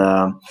of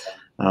the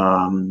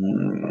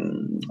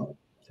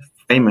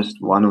famous,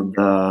 one of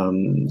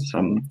the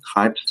some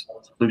hypes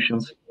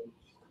solutions.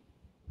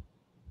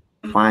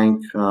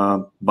 Find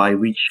by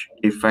which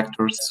key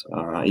factors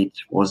it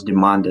was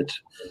demanded.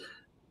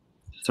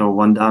 So,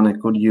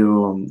 Vandana, could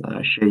you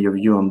share your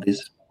view on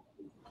this?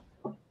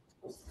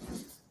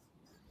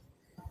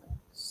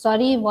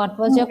 Sorry, what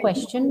was your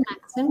question,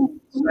 Maxim?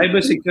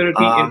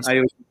 Cybersecurity in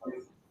IoT.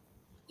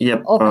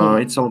 Yep,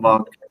 Okay. it's all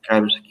about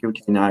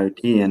cybersecurity in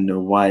IoT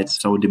and why it's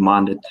so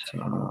demanded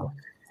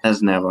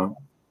as never.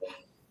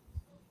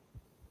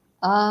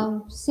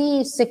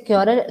 See,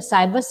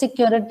 cyber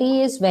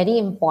security is very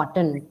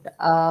important.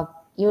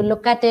 You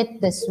look at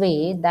it this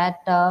way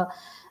that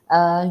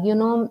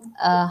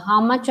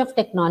how much of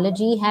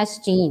technology has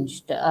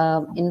changed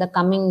in the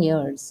coming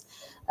years.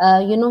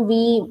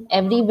 We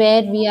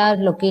everywhere we are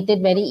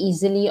located very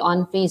easily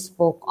on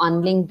Facebook,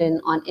 on LinkedIn,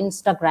 on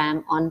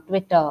Instagram, on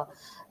Twitter.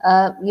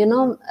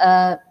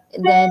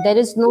 There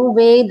is no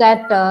way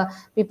that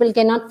people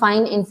cannot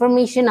find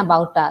information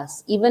about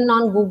us. Even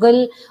on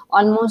Google,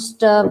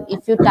 almost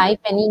if you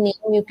type any name,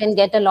 you can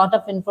get a lot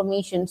of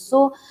information.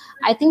 So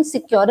I think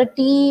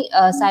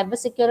cyber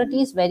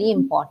security is very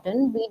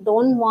important. We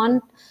don't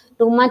want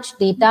too much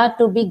data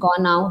to be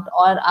gone out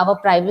or our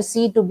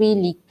privacy to be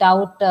leaked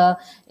out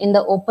in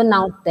the open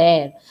out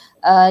there.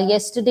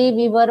 Yesterday,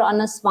 we were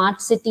on a smart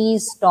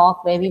cities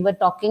talk where we were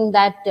talking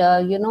that,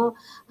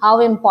 how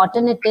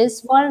important it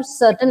is for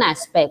certain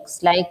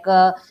aspects. Like,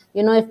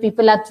 if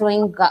people are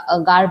throwing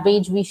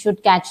garbage, we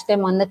should catch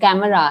them on the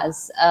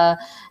cameras. That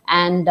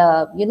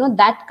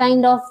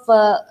kind of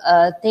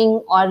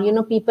thing,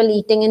 or, people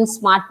eating in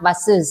smart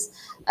buses.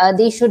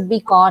 They should be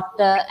caught,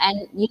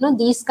 and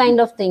these kind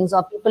of things,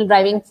 or people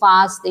driving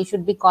fast, they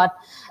should be caught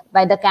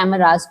by the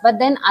cameras. But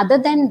then other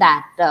than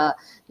that,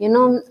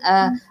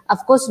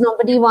 of course,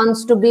 nobody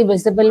wants to be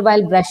visible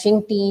while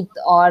brushing teeth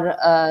or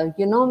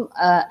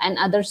and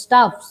other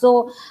stuff.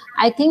 So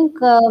I think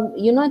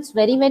it's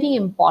very, very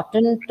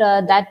important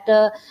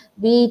that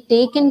we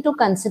take into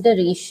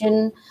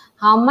consideration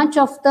how much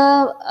of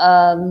the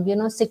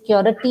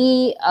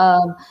security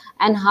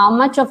and how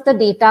much of the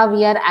data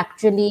we are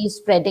actually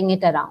spreading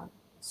it around.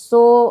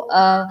 So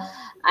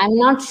I'm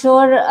not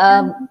sure,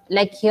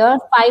 like here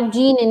 5G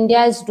in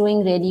India is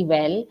doing really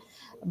well.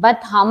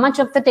 but how much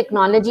of the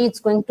technology it's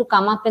going to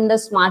come up in the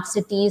smart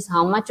cities,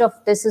 how much of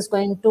this is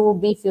going to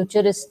be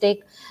futuristic,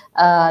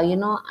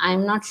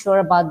 I'm not sure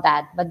about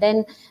that. But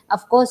then,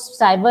 of course,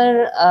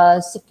 cyber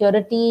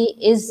security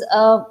is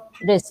a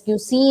risk. You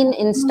see in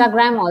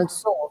Instagram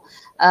also,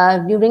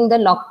 during the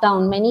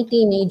lockdown, many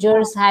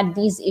teenagers had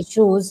these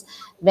issues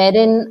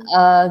wherein,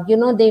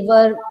 they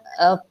were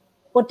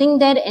putting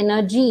their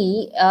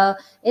energy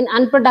in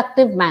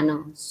unproductive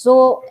manner.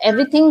 So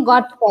everything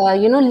got,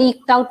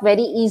 leaked out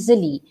very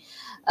easily.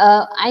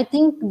 I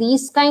think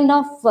these kind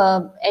of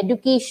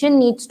education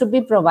needs to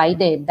be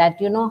provided, that,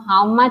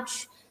 how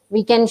much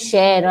we can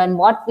share and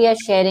what we are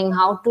sharing,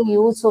 how to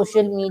use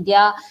social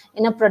media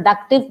in a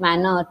productive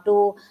manner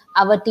to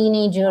our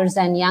teenagers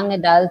and young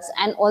adults,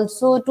 and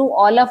also to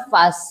all of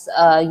us,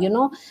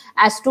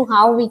 as to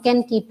how we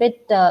can keep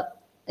it,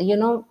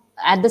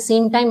 at the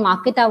same time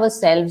market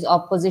ourselves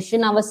or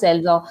position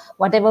ourselves or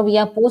whatever we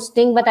are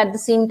posting, but at the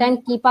same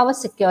time keep our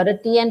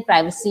security and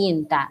privacy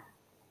intact.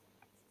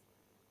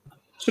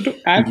 So to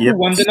add to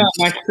Vandana,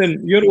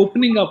 Maxim, you're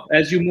opening up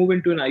as you move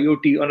into an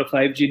IoT on a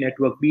 5G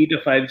network, be it a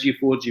 5G,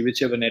 4G,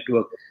 whichever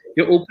network.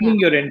 You're opening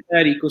your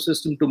entire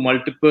ecosystem to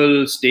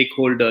multiple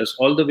stakeholders,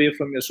 all the way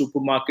from your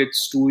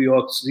supermarkets to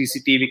your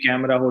CCTV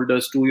camera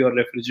holders, to your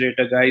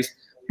refrigerator guys,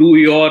 to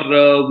your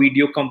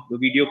video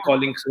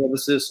calling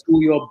services, to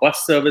your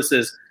bus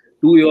services,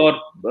 to your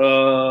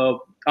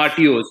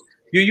RTOs.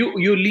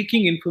 You're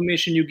leaking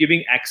information, you're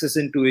giving access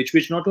into it,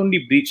 which not only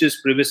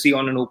breaches privacy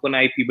on an open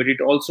IP, but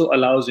it also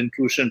allows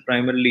intrusion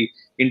primarily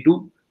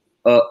into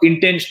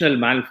intentional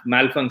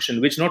malfunction,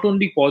 which not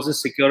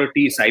causes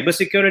cyber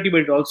security,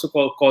 but it also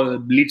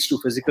leads to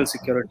physical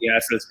security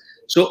hassles.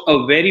 So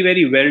a very,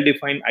 very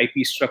well-defined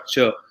IP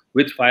structure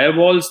with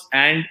firewalls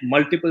and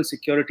multiple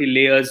security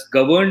layers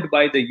governed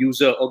by the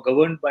user or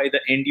governed by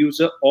the end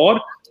user or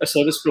a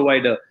service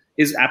provider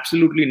is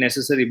absolutely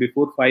necessary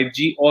before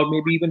 5G or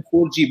maybe even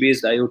 4G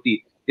based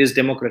IoT is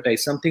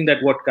democratized. Something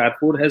that what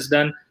Carrefour has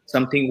done,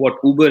 something what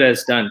Uber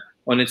has done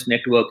on its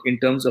network in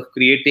terms of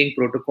creating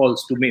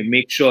protocols to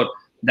make sure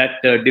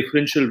that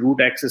differential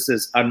route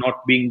accesses are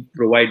not being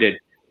provided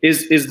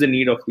is the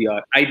need of the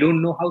hour. I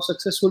don't know how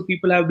successful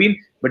people have been,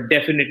 but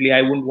definitely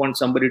I wouldn't want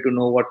somebody to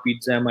know what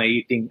pizza am I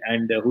eating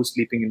and who's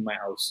sleeping in my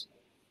house.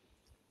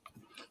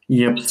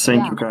 Yep,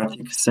 thank you,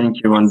 Karthik.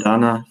 Thank you,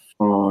 Vandana,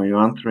 for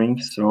your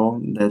answering.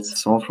 So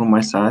that's all from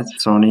my side.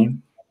 Sony.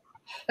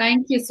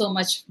 Thank you so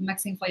much,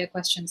 Maxine, for your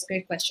questions.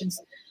 Great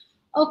questions.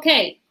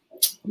 Okay,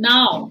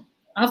 now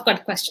I've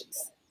got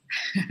questions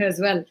as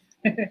well.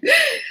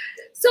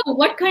 So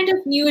what kind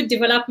of new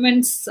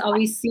developments are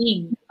we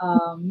seeing?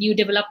 New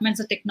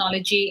developments of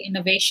technology,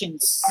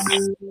 innovations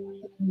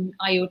in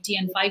IoT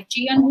and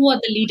 5G, and who are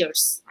the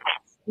leaders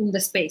in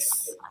the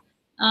space?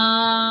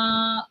 Vandana?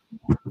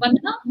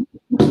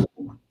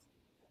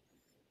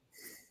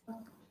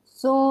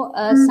 So,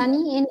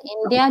 Sunny, in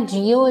India,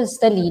 Jio is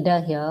the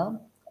leader here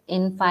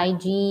in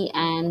 5G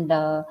and,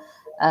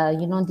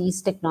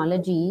 these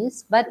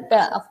technologies. But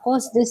of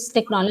course, this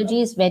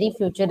technology is very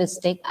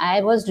futuristic.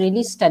 I was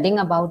really studying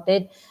about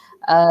it,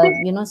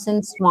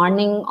 since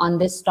morning on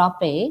this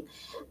topic.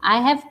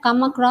 I have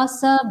come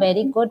across a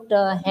very good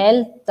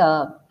health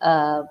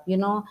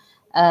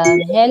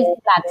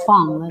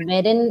platform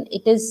wherein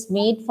it is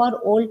made for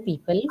old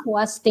people who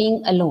are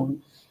staying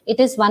alone. It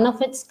is one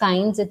of its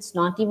kinds. It's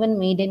not even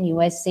made in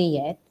USA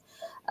yet,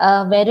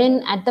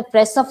 wherein at the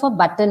press of a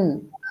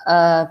button,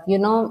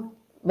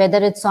 whether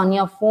it's on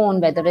your phone,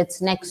 whether it's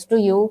next to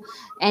you,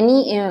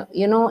 any,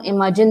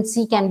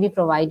 emergency can be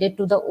provided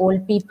to the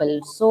old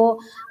people. So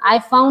I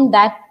found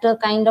that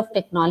kind of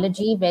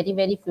technology very,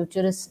 very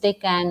futuristic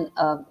and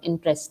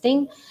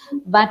interesting.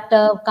 But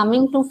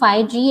coming to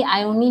 5G,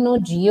 I only know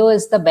Jio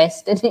is the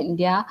best in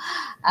India.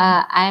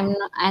 And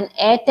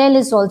Airtel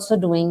is also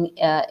doing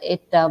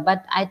it.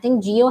 But I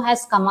think Jio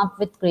has come up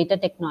with greater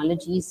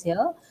technologies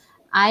here.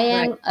 I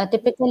am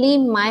typically,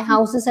 my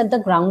house is at the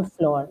ground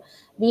floor.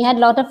 We had a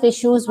lot of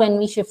issues when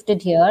we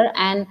shifted here,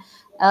 and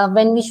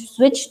when we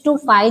switched to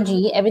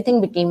 5G, everything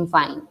became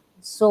fine.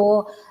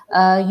 So,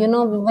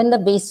 even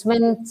the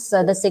basements,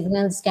 the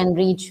signals can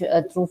reach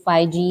through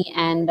 5G,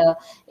 and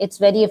it's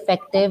very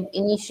effective.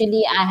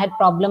 Initially, I had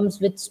problems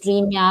with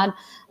StreamYard.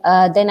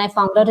 Then I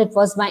found out it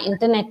was my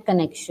internet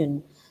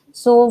connection.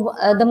 So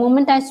the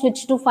moment I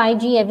switched to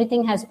 5G,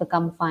 everything has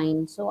become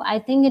fine. So I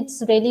think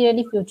it's really,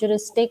 really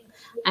futuristic.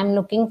 I'm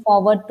looking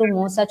forward to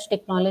more such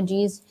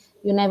technologies.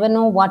 You never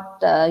know what,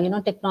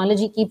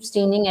 technology keeps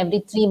changing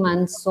every 3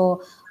 months.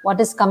 So what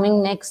is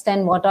coming next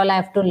and what all I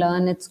have to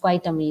learn, it's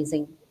quite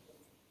amazing.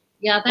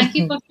 Yeah, thank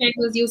you for sharing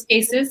those use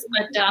cases.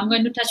 But I'm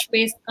going to touch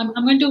base. I'm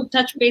going to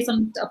touch base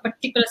on a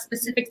particular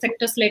specific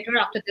sectors later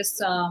after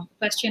this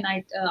question.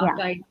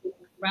 After I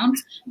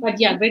rounds. But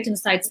yeah, great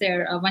insights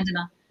there,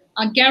 Vandana.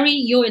 Gary,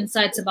 your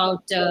insights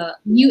about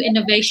new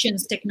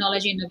innovations,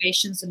 technology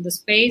innovations in the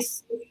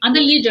space, and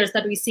the leaders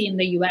that we see in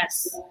the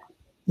US.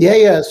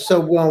 Yeah. So,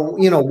 well,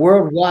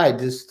 worldwide,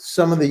 just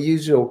some of the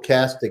usual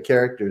cast of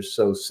characters.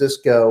 So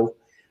Cisco,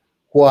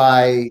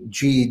 why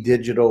GE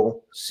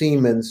Digital,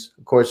 Siemens,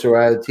 of course, our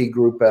IoT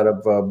group out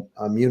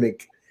of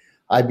Munich,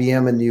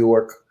 IBM in New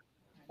York,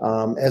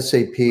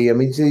 SAP. I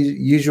mean, these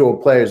usual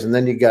players. And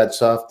then you got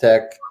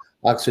Softtech,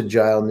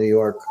 Oxygile, New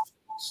York,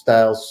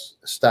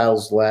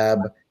 Styles Lab,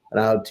 an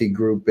IoT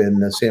group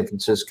in San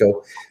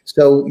Francisco.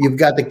 So you've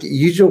got the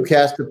usual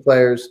cast of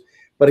players.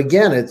 But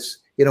again, it's,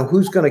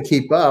 who's going to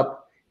keep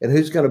up and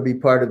who's going to be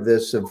part of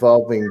this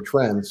evolving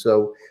trend.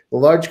 So the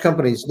large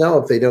companies know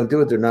if they don't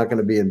do it, they're not going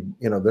to be in,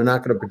 they're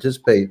not going to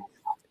participate.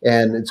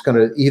 And it's going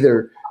to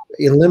either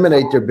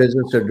eliminate their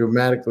business or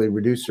dramatically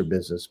reduce their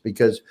business,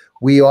 because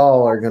we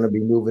all are going to be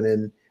moving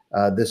in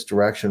this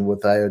direction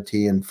with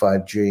IoT and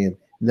 5G and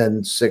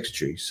then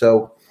 6G.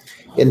 So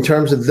in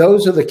terms of,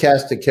 those are the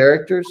cast of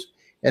characters.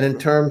 And in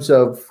terms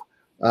of,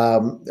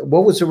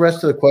 what was the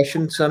rest of the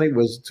question, Sunny?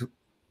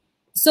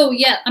 So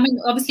yeah, I mean,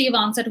 obviously you've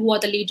answered who are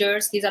the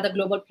leaders. These are the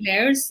global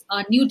players,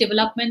 new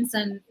developments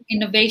and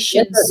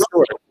innovations. Yeah,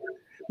 sure.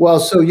 Well,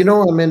 so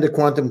I'm into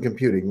quantum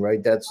computing,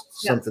 right? That's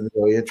something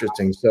really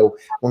interesting. So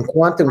when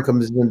quantum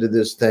comes into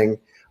this thing,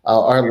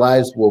 our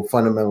lives will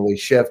fundamentally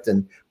shift.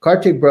 And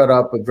Kartik brought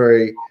up a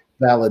very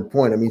valid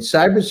point. I mean,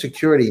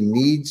 cybersecurity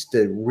needs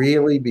to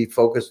really be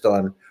focused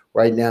on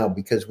right now,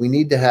 because we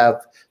need to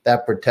have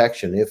that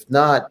protection. If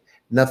not,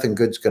 nothing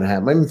good's going to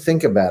happen. I mean,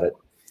 think about it.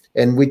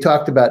 And we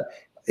talked about,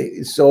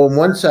 so on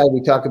one side,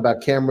 we talk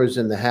about cameras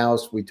in the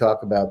house. We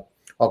talk about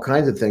all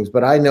kinds of things.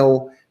 But I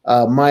know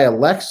my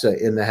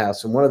Alexa in the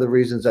house, and one of the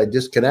reasons I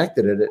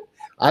disconnected it,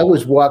 I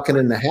was walking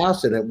in the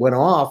house and it went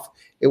off.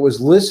 It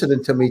was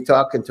listening to me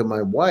talking to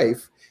my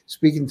wife,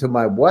 speaking to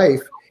my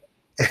wife,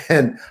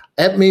 and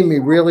that made me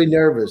really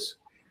nervous.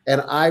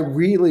 And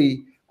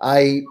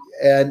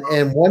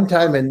and one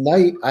time at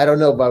night, I don't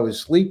know if I was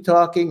sleep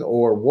talking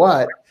or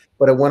what,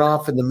 but it went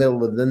off in the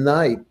middle of the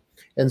night.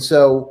 And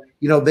so,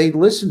 they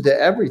listen to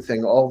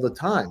everything all the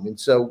time. And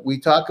so we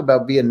talk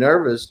about being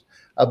nervous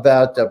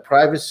about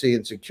privacy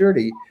and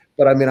security,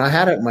 but I mean, I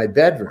had it in my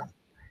bedroom,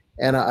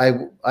 and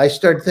I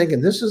started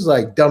thinking, this is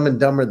like Dumb and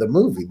Dumber the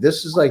movie.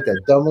 This is like the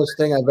dumbest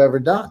thing I've ever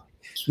done.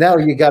 Now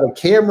you got a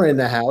camera in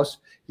the house,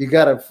 you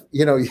got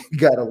you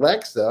got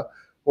Alexa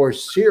or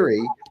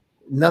Siri,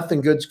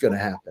 nothing good's going to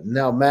happen.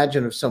 Now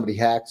imagine if somebody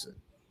hacks it.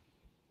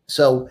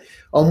 So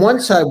on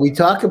one side, we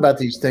talk about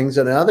these things.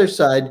 On the other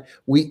side,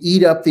 we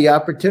eat up the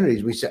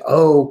opportunities. We say,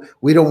 oh,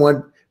 we don't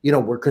want,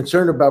 we're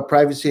concerned about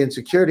privacy and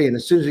security. And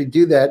as soon as we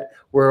do that,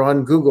 we're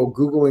on Google,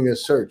 Googling a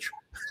search.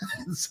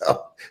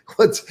 So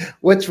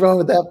what's wrong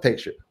with that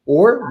picture?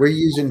 Or we're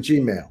using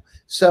Gmail.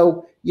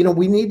 So,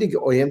 we need to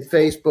go in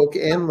Facebook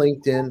and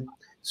LinkedIn.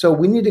 So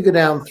we need to go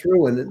down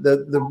through. And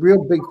the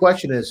real big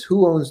question is,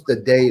 who owns the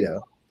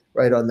data,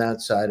 right, on that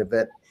side of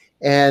it?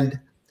 And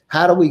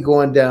how do we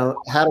go down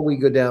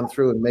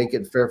through and make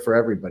it fair for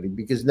everybody?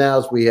 Because now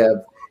as we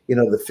have,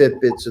 the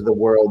Fitbits of the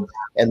world,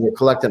 and they're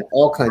collecting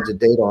all kinds of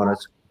data on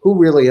us, who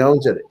really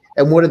owns it?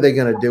 And what are they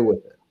going to do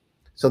with it?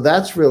 So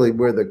that's really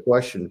where the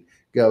question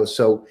goes.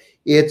 So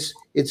it's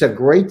a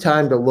great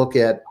time to look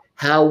at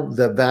how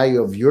the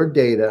value of your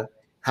data,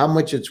 how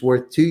much it's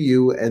worth to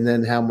you, and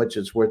then how much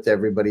it's worth to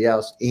everybody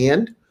else.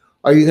 And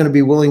are you going to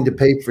be willing to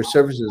pay for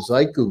services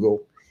like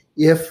Google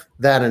if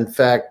that, in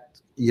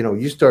fact,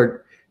 you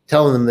start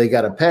telling them they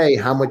got to pay,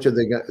 how much are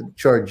they going to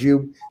charge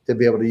you to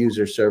be able to use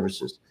their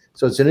services?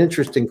 So it's an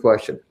interesting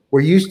question.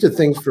 We're used to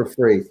things for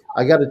free.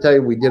 I got to tell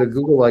you, we did a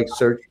Google-like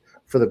search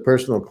for the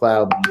personal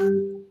cloud.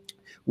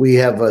 We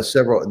have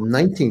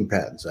 19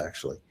 patents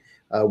actually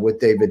with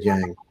David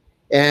Yang,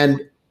 and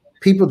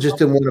people just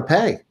didn't want to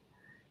pay.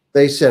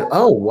 They said,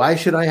 oh, why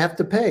should I have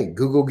to pay?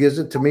 Google gives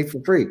it to me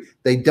for free.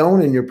 They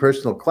don't in your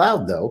personal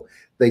cloud, though.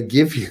 They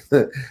give you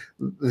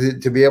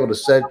to be able to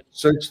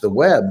search the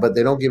web, but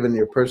they don't give it in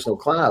your personal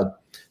cloud.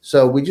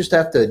 So we just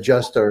have to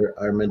adjust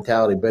our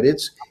mentality. But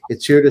it's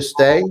here to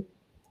stay.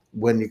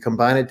 When you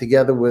combine it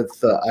together with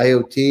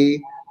IoT,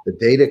 the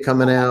data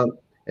coming out,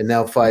 and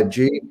now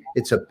 5G,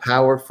 it's a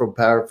powerful,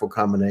 powerful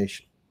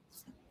combination.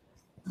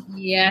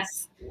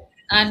 Yes.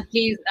 And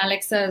please,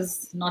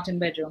 Alexa's not in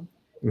bedroom.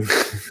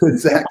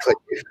 Exactly.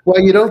 Well,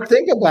 you don't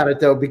think about it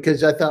though,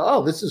 because I thought,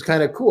 oh, this is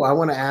kind of cool. I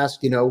want to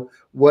ask,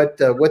 what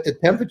the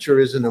temperature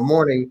is in the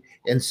morning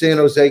in San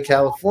Jose,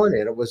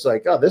 California. And it was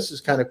like, oh, this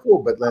is kind of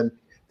cool, but then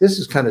this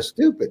is kind of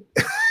stupid.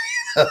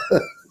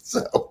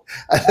 So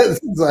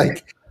it's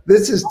like,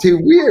 this is too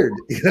weird,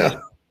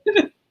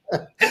 I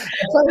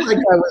felt like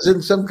I was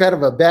in some kind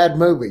of a bad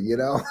movie,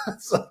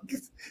 It's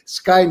like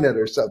Skynet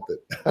or something.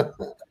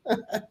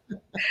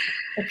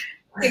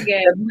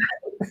 Again.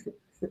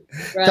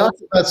 Right. Talk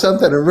about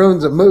something that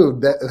ruins a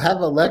mood. That have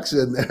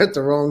Alexa in there at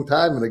the wrong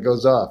time and it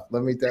goes off.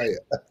 Let me tell you.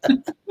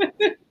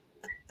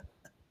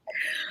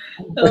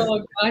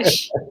 Oh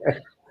gosh.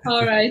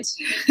 All right.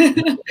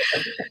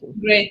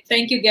 Great.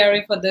 Thank you,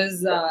 Gary, for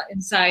those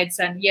insights.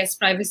 And yes,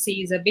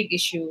 privacy is a big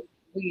issue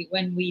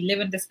when we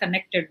live in this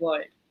connected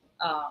world.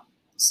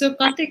 So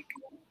Kartik,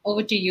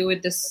 over to you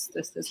with this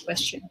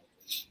question.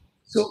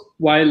 So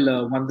while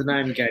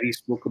Vandana and Gary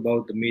spoke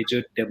about the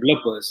major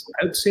developers,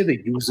 I would say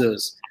the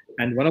users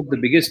And one of the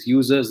biggest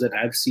users that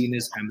I've seen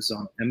is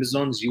Amazon.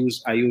 Amazon's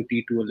used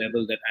IoT to a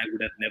level that I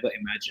would have never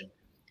imagined.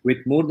 With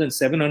more than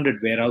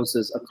 700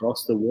 warehouses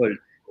across the world,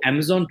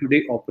 Amazon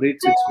today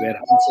operates its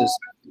warehouses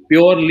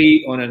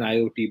purely on an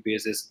IoT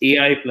basis,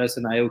 AI plus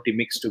an IoT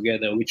mixed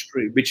together, which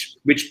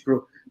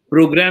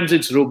programs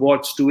its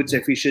robots to its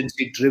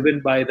efficiency, driven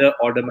by the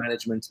order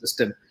management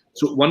system.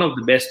 So one of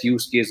the best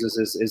use cases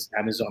is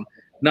Amazon.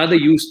 Another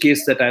use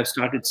case that I've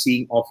started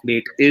seeing of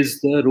late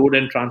is the Road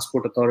and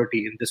Transport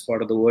Authority in this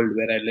part of the world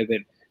where I live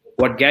in.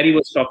 What Gary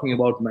was talking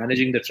about,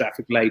 managing the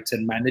traffic lights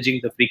and managing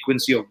the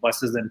frequency of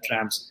buses and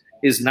trams,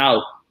 is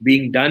now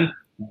being done,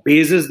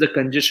 bases the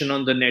congestion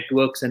on the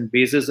networks and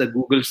bases a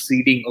Google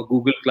seeding or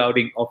Google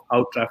clouding of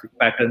how traffic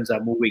patterns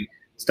are moving.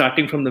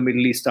 Starting from the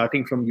Middle East,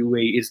 starting from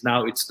UAE, it's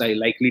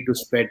likely to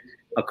spread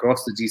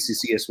across the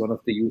GCC as one of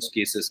the use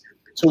cases.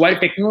 So while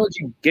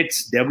technology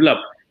gets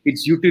developed,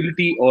 its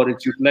utility or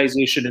its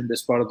utilization in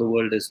this part of the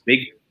world is big.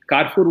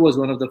 Carrefour was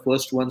one of the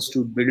first ones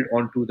to build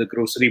onto the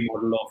grocery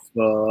model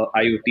of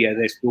IoT, as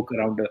I spoke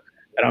around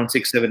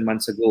 6-7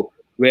 months ago,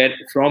 where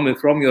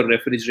from your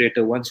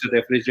refrigerator, once your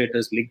refrigerator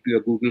is linked to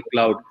your Google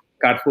Cloud,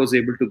 Carrefour is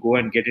able to go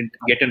and get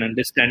an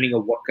understanding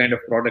of what kind of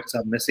products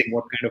are missing,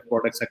 what kind of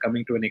products are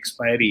coming to an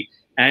expiry.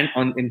 And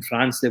in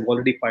France, they've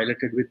already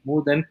piloted with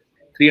more than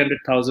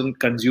 300,000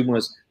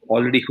 consumers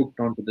already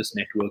hooked onto this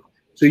network.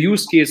 So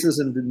use cases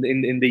in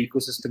the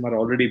ecosystem are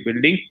already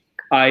building.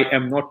 I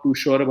am not too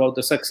sure about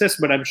the success,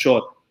 but I'm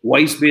sure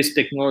voice-based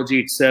technology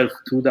itself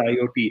through the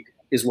IoT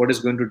is what is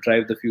going to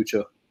drive the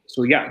future.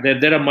 So yeah,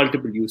 there are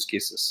multiple use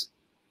cases.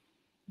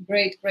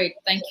 Great.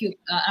 Thank you,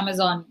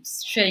 Amazon,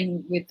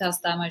 sharing with us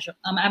the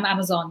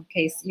Amazon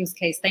use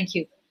case. Thank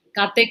you.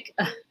 Karthik,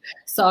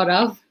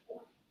 Saurav.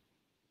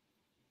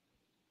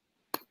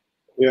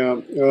 Yeah.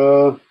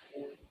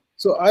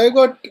 So I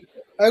got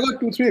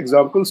 2-3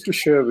 examples to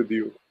share with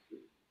you,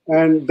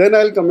 and then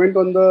I'll comment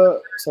on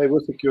the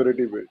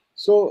cybersecurity bit.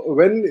 So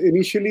when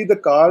initially the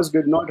cars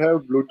did not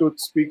have Bluetooth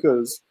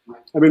speakers,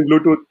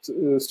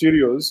 Bluetooth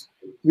stereos,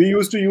 we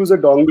used to use a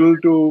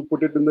dongle to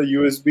put it in the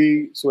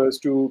USB so as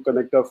to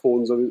connect our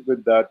phones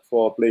with that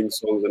for playing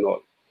songs and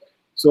all.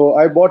 So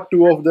I bought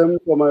 2 of them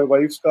for my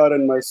wife's car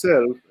and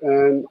myself,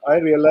 and I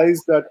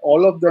realized that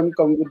all of them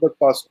come with the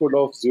passcode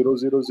of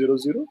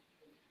 0000.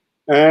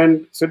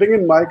 And sitting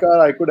in my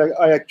car,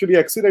 I actually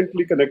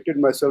accidentally connected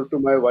myself to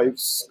my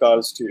wife's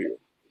car stereo.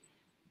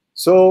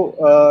 So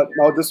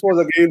now this was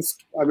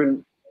against,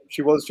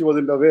 she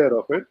wasn't aware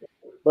of it,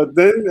 but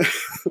then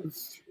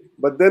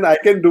but then I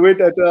can do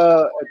it at a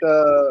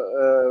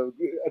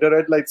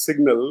red light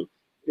signal.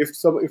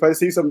 If I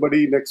see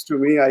somebody next to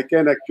me, I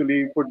can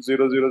actually put 0000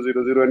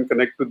 and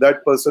connect to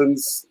that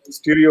person's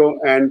stereo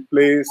and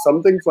play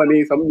something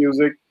funny, some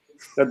music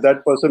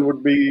that person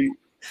would be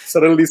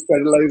suddenly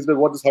scandalized at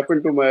what has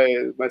happened to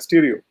my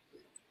stereo.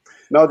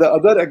 Now, the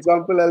other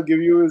example I'll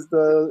give you is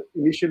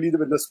initially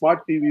when the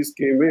smart TVs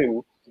came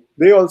in,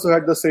 they also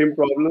had the same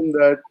problem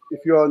that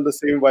if you're on the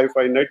same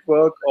Wi-Fi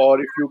network, or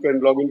if you can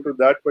log into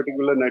that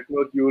particular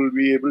network, you will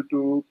be able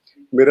to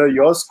mirror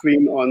your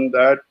screen on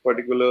that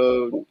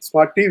particular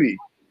smart TV.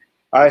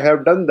 I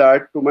have done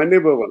that to my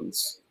neighbor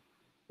once.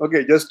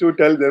 Okay, just to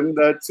tell them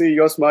that, see,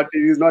 your smart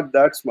TV is not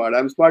that smart,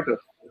 I'm smarter.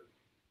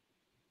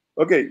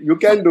 Okay, you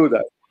can do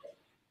that.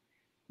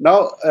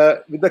 Now,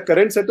 with the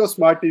current set of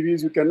smart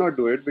TVs, you cannot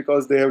do it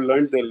because they have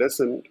learned their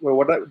lesson.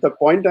 Well, the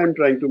point I'm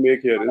trying to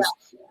make here is,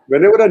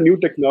 whenever a new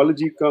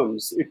technology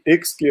comes, it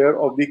takes care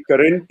of the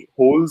current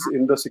holes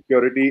in the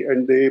security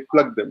and they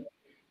plug them.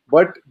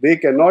 But they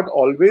cannot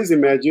always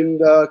imagine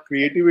the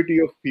creativity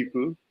of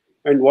people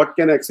and what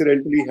can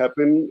accidentally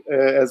happen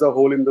as a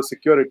hole in the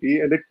security.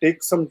 And it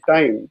takes some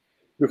time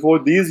before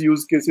these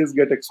use cases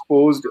get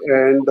exposed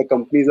and the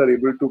companies are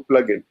able to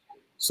plug in.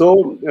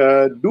 So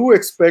do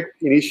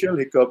expect initial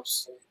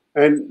hiccups,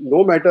 and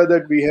no matter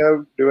that we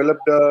have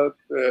developed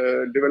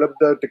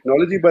the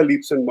technology by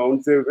leaps and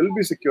bounds, there will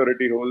be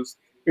security holes.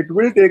 It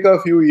will take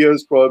a few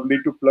years probably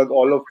to plug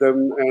all of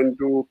them and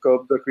to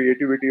curb the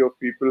creativity of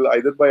people,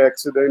 either by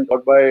accident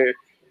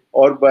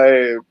or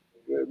by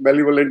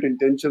malevolent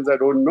intentions. I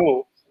don't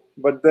know,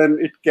 but then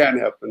it can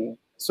happen.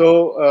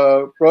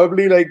 So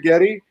probably like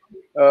Gary,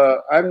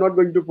 I'm not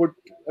going to put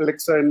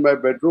Alexa in my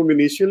bedroom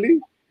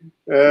initially.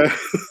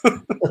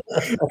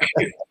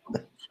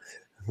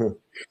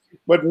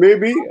 But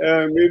maybe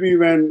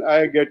when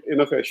I get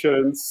enough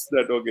assurance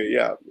that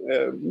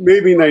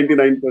maybe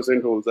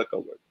 99% holes are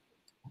covered.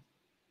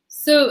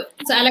 So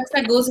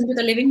Alexa goes into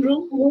the living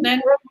room.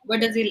 Then where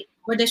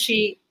does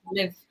she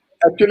live?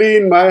 Actually,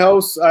 in my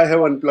house, I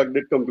have unplugged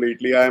it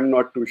completely. I am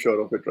not too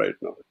sure of it right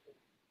now.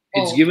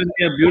 It's given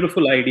me a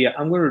beautiful idea.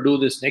 I'm going to do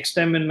this. Next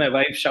time when my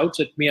wife shouts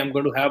at me, I'm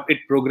going to have it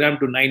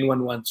programmed to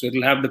 911. So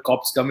it'll have the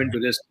cops come in to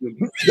rescue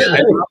me. I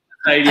love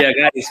this idea,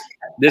 guys.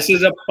 This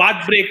is a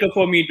path breaker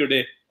for me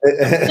today.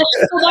 Does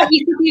she know about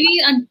VCTV?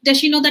 And does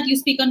she know that you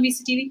speak on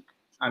VCTV?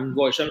 I'm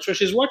sure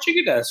she's watching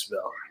it as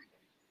well.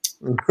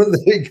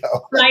 There you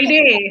go.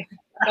 Friday.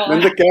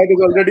 Then the cat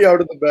is already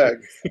out of the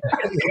bag.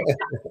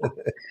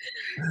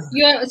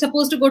 You are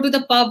supposed to go to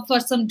the pub for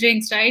some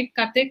drinks, right,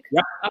 Karthik?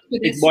 Yeah, After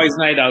it's this. boys'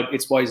 night out.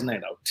 It's boys'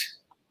 night out.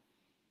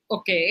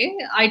 Okay,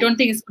 I don't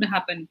think it's going to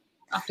happen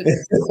after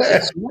this. I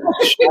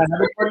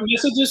haven't got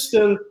messages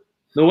still.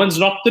 No one's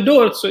knocked the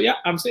door, so yeah,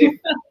 I'm safe.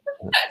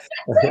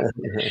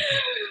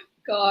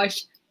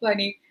 Gosh,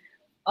 funny.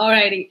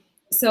 Alrighty.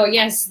 So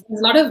yes,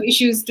 there's a lot of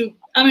issues to.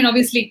 I mean,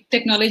 obviously,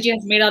 technology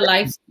has made our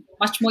lives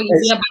much more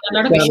easier, but a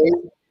lot of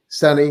issues.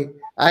 Sonny,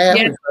 I have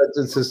Yes. a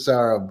question to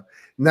Saurabh.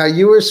 Now,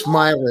 you were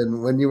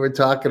smiling when you were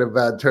talking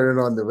about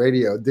turning on the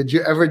radio. Did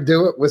you ever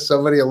do it with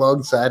somebody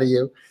alongside of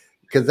you?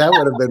 Because that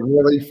would have been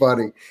really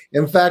funny.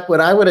 In fact,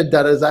 what I would have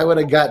done is I would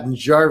have gotten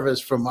Jarvis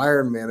from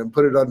Iron Man and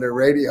put it on their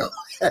radio.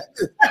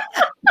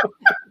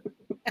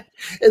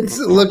 And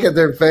look at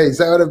their face.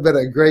 That would have been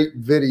a great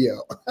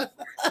video.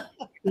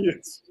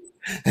 Yes,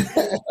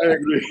 I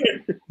agree.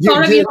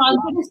 Saurabh, you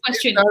answered this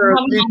question.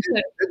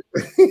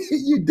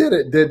 You did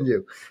it, didn't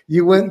you?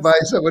 You went by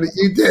somebody.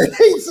 You did.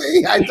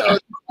 See, I told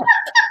you.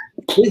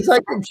 He's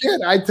like a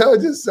kid. I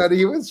told you, Sonny.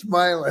 He was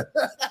smiling.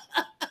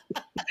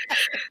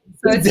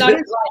 So it's not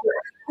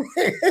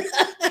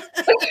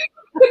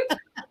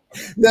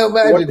No,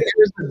 imagine.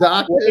 Here's the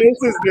doctor. What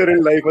else is there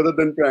in life other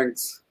than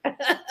pranks?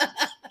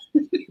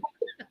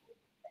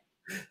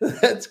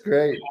 That's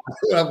great.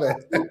 I love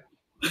it.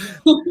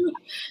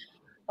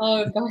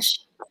 Oh gosh.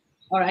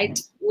 All right.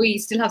 We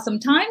still have some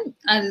time.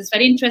 There's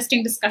very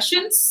interesting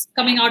discussions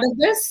coming out of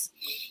this.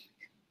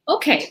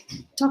 Okay.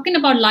 Talking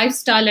about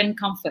lifestyle and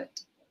comfort.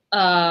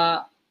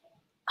 How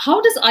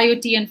does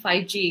IoT and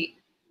 5G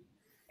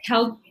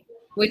help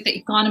with the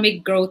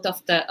economic growth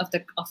of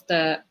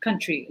the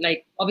country?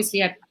 Like,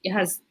 obviously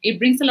it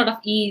brings a lot of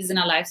ease in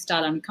our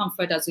lifestyle and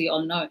comfort, as we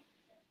all know.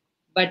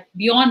 But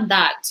beyond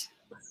that,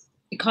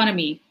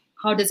 economy,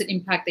 how does it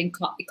impact the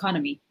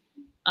economy?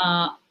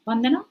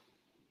 Vandana?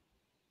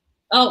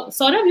 Oh,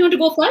 Saurabh, you want to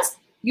go first?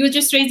 You were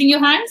just raising your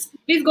hands.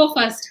 Please go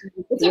first.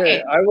 It's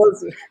okay.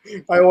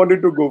 I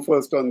wanted to go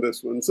first on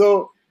this one.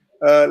 So,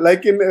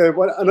 like in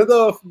another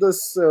of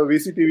this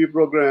VCTV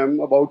program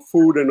about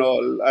food and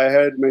all, I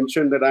had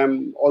mentioned that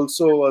I'm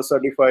also a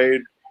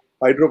certified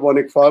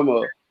hydroponic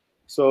farmer.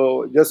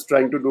 So, just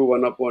trying to do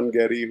one up on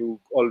Gary, who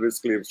always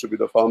claims to be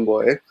the farm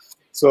boy.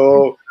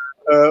 So,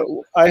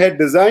 I had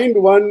designed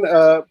one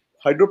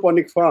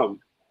hydroponic farm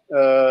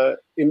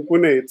in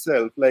Pune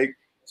itself.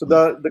 So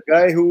the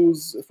guy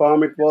whose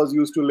farm it was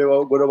used to live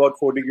about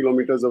 40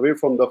 kilometers away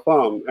from the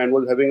farm and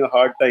was having a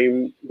hard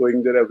time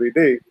going there every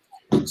day.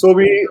 So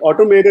we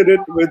automated it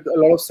with a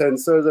lot of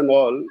sensors and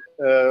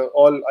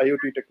all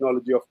IoT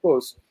technology, of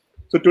course.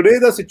 So today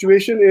the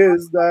situation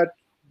is that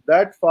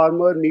that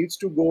farmer needs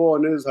to go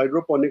on his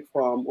hydroponic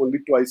farm only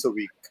twice a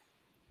week.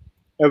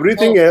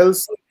 Everything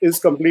else is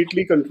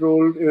completely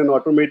controlled in an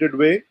automated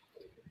way.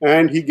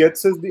 And he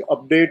gets the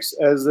updates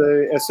as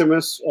a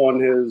SMS on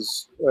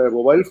his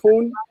mobile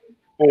phone.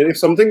 And if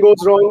something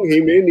goes wrong,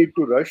 he may need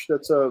to rush.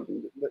 That's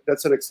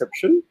an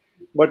exception.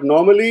 But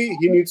normally,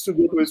 he needs to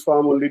go to his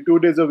farm only 2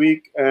 days a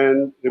week,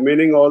 and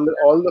remaining all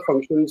the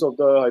functions of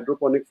the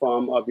hydroponic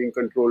farm are being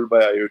controlled by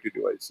IoT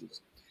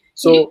devices.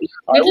 So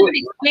I would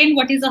explain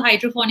what is a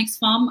hydroponics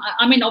farm.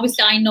 I mean,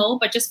 obviously, I know,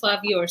 but just for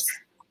our viewers.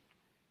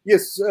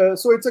 Yes,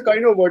 so it's a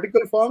kind of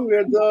vertical farm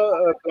where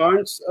the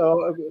plants,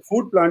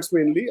 food plants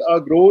mainly, are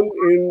grown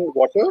in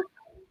water,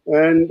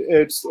 and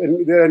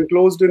they're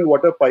enclosed in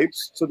water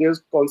pipes. So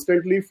there's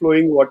constantly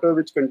flowing water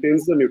which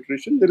contains the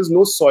nutrition. There is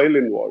no soil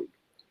involved.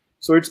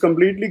 So it's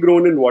completely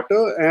grown in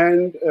water,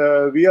 and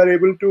we are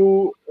able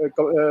to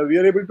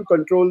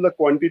control the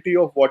quantity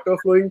of water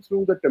flowing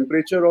through, the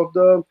temperature of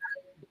the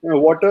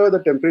water,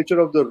 the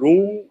temperature of the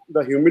room,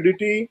 the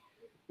humidity,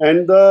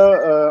 and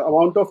the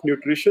amount of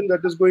nutrition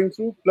that is going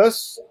through,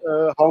 plus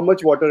how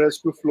much water has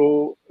to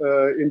flow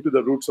into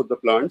the roots of the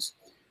plants.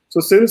 So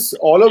since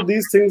all of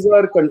these things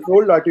are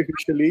controlled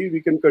artificially,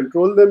 we can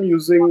control them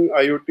using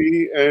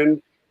IoT.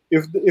 And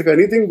if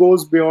anything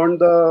goes beyond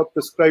the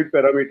prescribed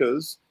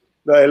parameters,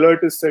 the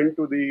alert is sent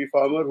to the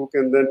farmer, who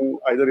can then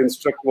either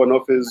instruct one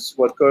of his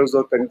workers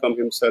or can come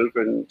himself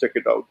and check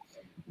it out.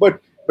 But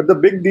the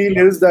big deal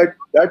is that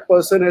that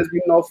person has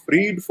been now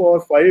freed for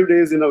 5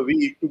 days in a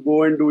week to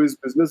go and do his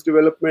business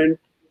development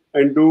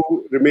and do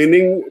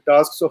remaining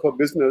tasks of a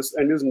business,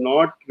 and is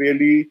not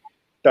really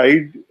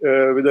tied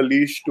with a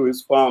leash to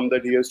his farm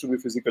that he has to be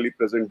physically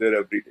present there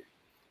every day.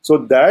 So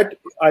that,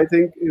 I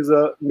think, is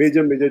a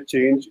major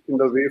change in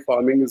the way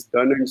farming is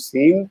done and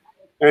seen,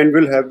 and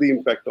will have the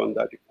impact on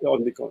the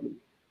economy.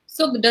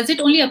 So does it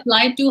only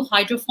apply to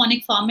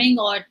hydroponic farming,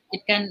 or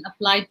it can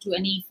apply to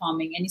any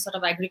farming, any sort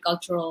of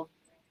agricultural?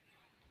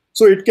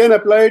 So it can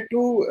apply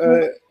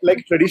to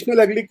like traditional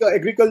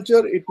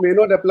agriculture. It may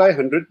not apply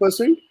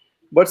 100%,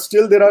 but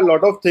still there are a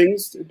lot of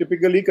things,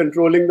 typically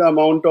controlling the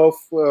amount of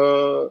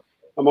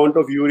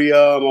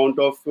urea, amount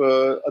of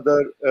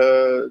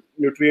other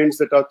nutrients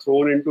that are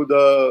thrown into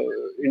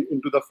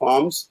the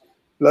farms.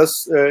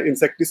 plus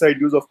insecticide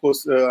use. Of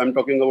course, I'm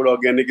talking about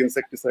organic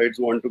insecticides,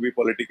 want to be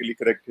politically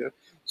correct here.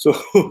 So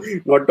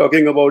not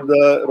talking about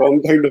the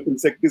wrong kind of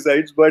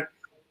insecticides, but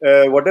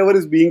whatever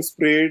is being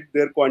sprayed,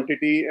 their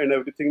quantity and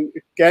everything,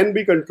 it can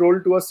be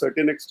controlled to a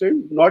certain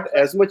extent, not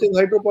as much as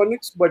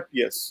hydroponics, but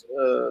yes,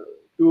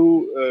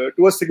 to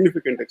a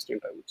significant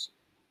extent, I would say.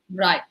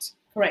 Right,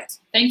 correct.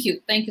 Thank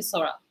you,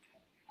 Saurabh.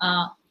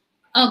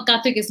 Oh,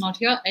 Karthik is not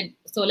here, and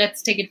so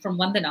let's take it from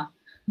Vandana.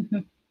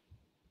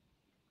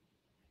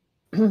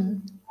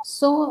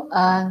 So,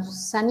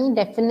 Sunny,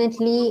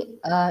 definitely,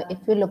 if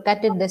you look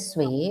at it this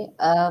way,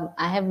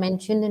 I have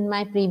mentioned in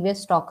my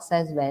previous talks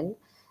as well,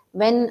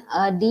 when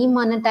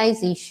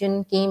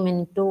demonetization came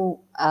into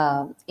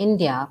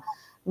India,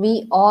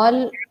 we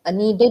all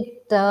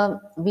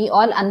we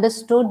all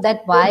understood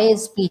that why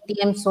is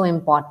PTM so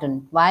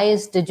important? Why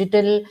is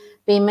digital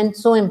payment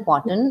so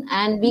important?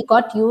 And we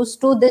got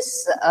used to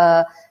this,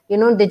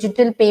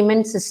 digital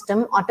payment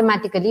system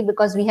automatically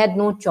because we had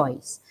no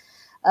choice.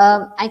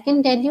 I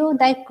can tell you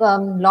that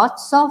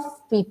lots of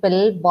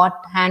people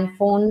bought hand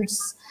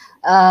phones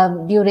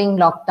during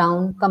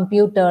lockdown,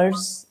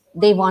 computers.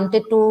 They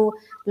wanted to,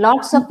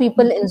 lots of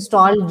people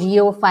installed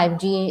Geo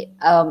 5G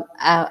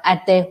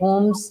at their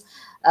homes.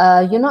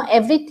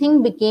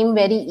 Everything became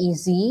very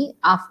easy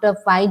after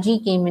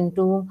 5G came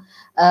into,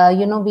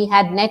 we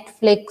had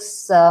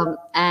Netflix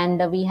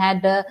and we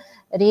had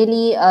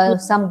really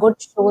some good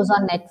shows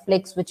on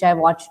Netflix, which I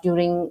watched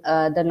during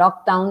the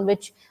lockdown,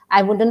 which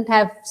I wouldn't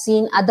have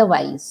seen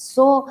otherwise.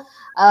 So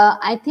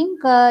I think,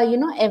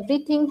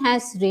 everything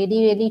has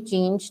really, really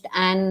changed,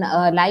 and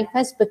life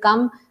has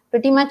become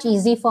pretty much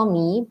easy for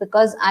me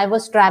because I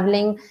was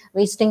traveling,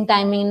 wasting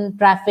time in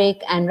traffic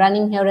and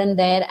running here and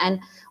there, and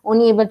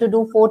only able to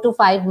do 4 to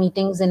 5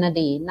 meetings in a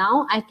day.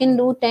 Now I can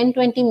do 10,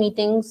 20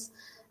 meetings,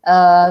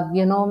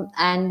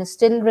 and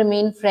still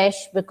remain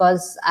fresh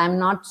because I'm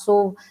not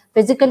so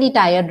physically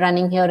tired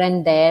running here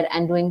and there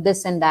and doing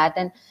this and that.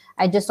 And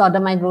I just order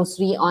my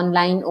grocery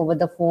online over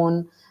the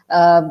phone.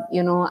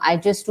 I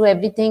just do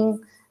everything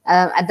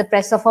at the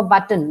press of a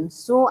button.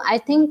 So I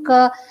think,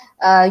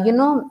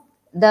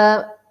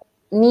 the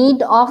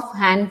need of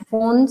hand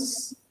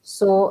phones,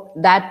 so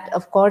that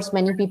of course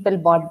many people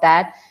bought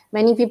that.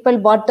 Many people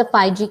bought the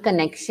 5G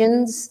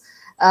connections.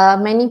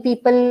 Many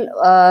people,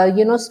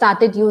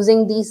 started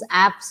using these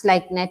apps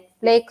like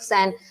Netflix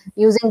and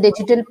using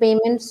digital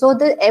payments. So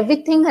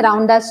everything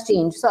around us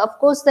changed. So of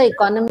course the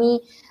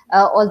economy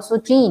also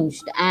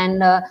changed,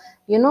 and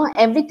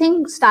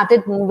everything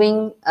started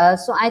moving.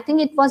 So I think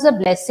it was a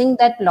blessing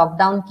that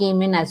lockdown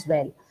came in as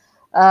well.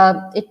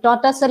 It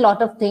taught us a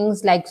lot of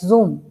things like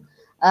Zoom.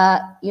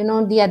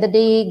 The other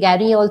day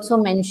Gary also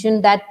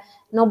mentioned that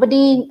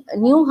nobody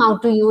knew how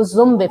to use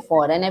Zoom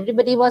before, and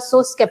everybody was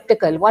so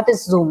skeptical. What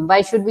is Zoom?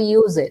 Why should we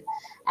use it?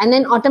 And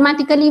then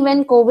automatically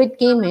when COVID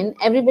came in,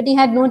 everybody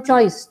had no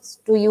choice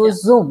to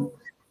use Zoom,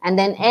 and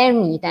then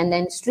AirMeet, and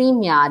then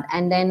StreamYard,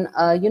 and then,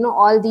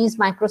 all these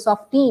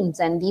Microsoft Teams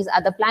and these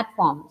other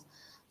platforms.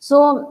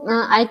 So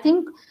I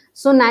think,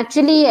 so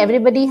naturally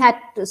everybody had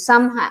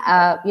some,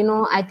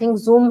 I think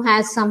Zoom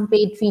has some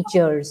paid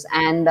features,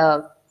 and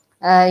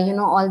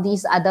all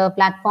these other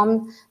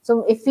platforms.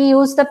 So if we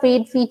use the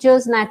paid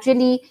features,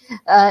 naturally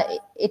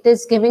it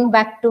is giving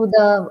back to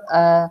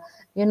the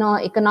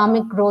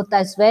economic growth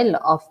as well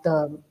of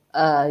the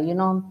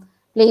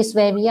place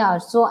where we are.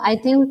 So I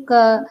think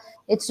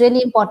it's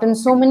really important.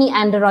 So many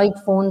Android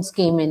phones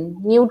came in,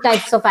 new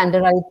types of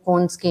Android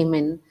phones came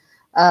in,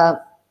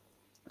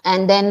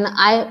 and then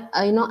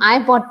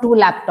I bought 2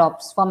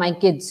 laptops for my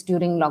kids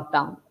during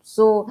lockdown.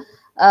 So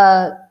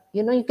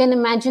you can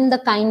imagine the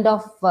kind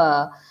of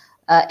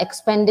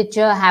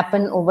expenditure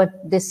happen over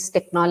this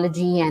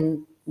technology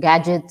and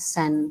gadgets.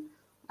 And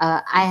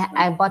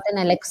I bought an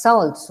Alexa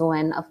also,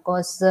 and of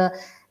course the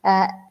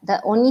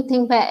only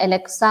thing where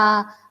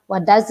Alexa,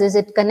 what does is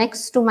it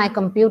connects to my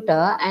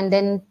computer and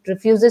then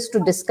refuses to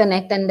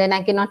disconnect, and then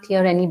I cannot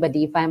hear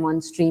anybody if I'm on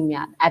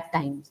StreamYard at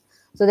times.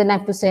 So then I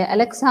have to say,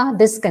 Alexa,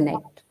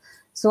 disconnect.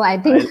 So I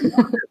think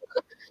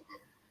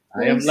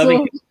I am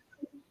loving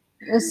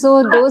it.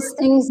 So those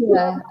things,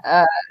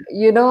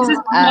 This is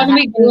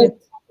economic growth,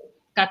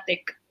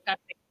 Karthik.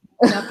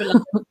 You have to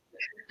love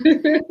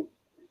it.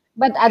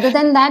 But other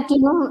than that,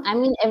 I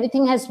mean,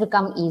 everything has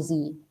become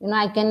easy.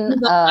 I can,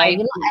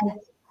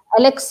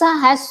 Alexa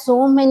has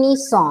so many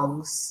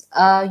songs.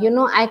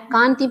 I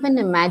can't even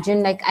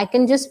imagine, like I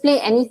can just play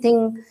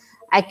anything.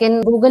 I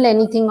can Google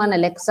anything on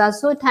Alexa.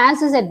 So it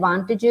has its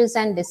advantages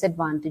and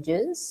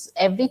disadvantages.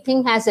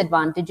 Everything has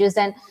advantages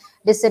and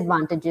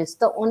disadvantages.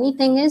 The only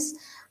thing is,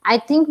 I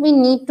think we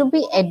need to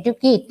be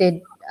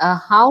educated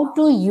how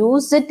to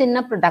use it in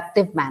a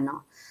productive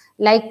manner.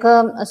 Like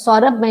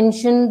Saurabh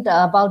mentioned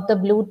about the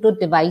Bluetooth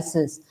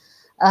devices.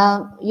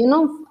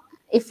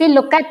 If we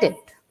look at it,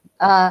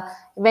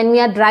 when we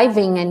are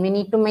driving and we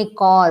need to make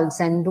calls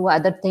and do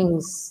other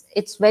things,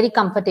 it's very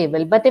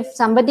comfortable. But if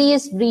somebody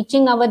is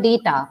breaching our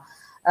data,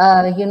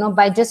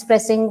 by just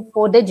pressing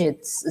 4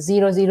 digits,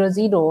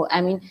 000,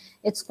 I mean,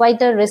 it's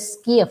quite a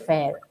risky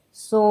affair.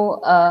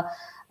 So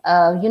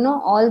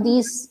all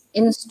these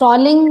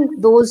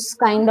installing those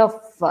kind of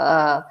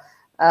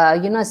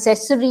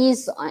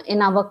accessories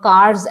in our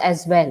cars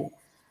as well.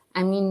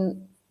 I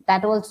mean,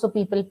 that also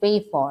people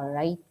pay for,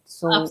 right?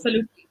 So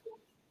absolutely.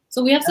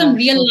 So we have some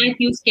real life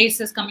use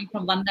cases coming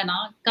from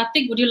Vandana.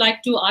 Karthik, would you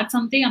like to add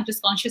something? I'm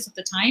just conscious of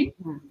the time.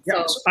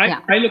 Yeah, so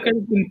I look at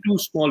it in two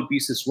small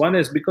pieces. One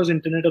is because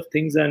Internet of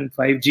Things and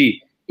 5G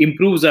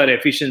improves our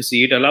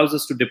efficiency. It allows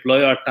us to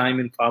deploy our time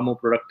in far more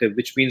productive,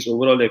 which means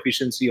overall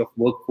efficiency of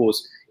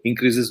workforce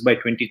increases by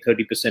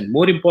 20-30%.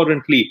 More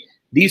importantly,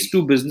 these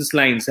two business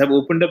lines have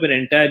opened up an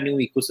entire new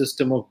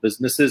ecosystem of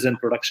businesses and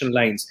production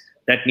lines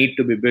that need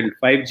to be built.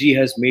 5G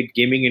has made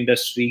gaming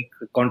industry,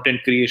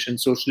 content creation,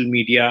 social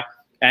media,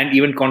 and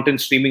even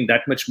content streaming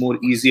that much more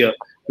easier,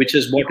 which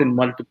has brought in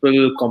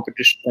multiple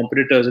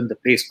competitors in the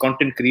place.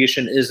 Content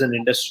creation is an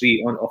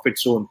industry of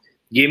its own.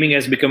 Gaming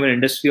has become an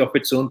industry of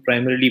its own,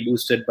 primarily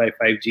boosted by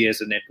 5G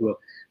as a network.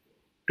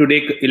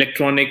 Today,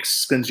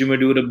 electronics, consumer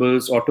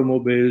durables,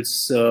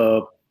 automobiles,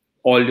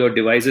 all your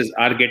devices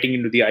are getting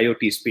into the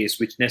IoT space,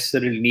 which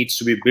necessarily needs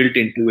to be built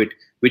into it,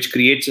 which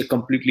creates a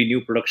completely new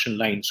production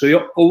line. So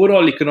your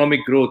overall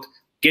economic growth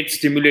gets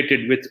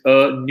stimulated with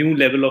a new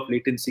level of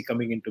latency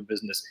coming into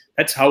business.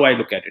 That's how I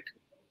look at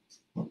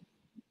it.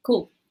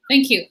 Cool.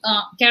 Thank you.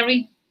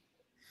 Gary?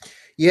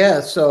 Yeah,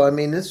 so I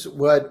mean, this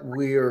what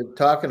we're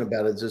talking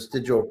about is this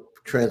digital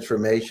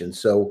transformation.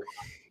 So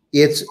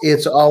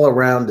it's all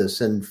around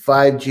us, and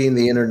 5G and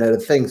the Internet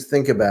of Things.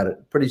 Think about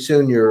it. Pretty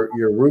soon, your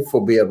roof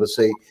will be able to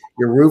say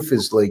your roof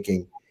is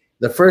leaking.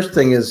 The first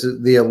thing is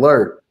the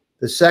alert.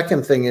 The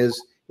second thing is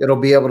it'll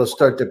be able to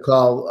start to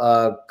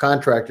call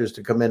contractors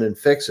to come in and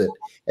fix it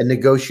and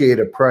negotiate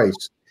a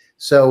price.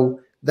 So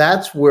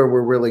that's where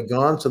we're really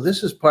gone. So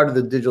this is part of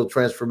the digital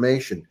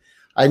transformation.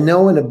 I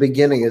know in the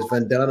beginning, as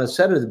Vandana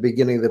said at the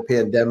beginning of the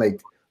pandemic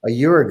a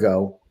year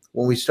ago,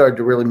 when we started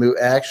to really move,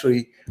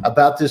 actually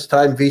about this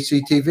time,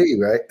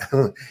 VCTV, right?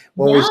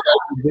 When we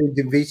started doing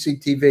the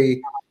VCTV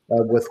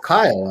with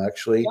Kyle,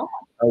 actually,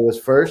 was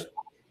first.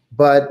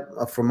 But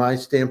from my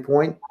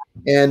standpoint,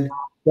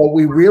 but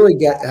we really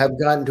have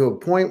gotten to a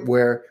point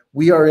where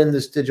we are in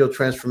this digital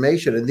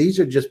transformation, and these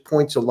are just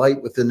points of light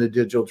within the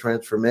digital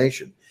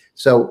transformation.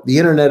 So the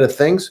Internet of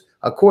Things,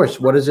 of course,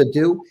 what does it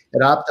do?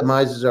 It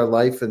optimizes our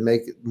life and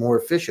make it more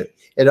efficient.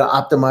 It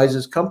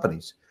optimizes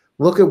companies.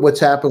 Look at what's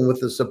happened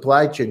with the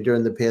supply chain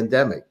during the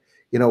pandemic.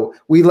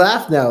 We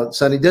laugh now,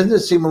 Sonny. Doesn't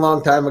it seem a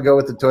long time ago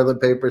with the toilet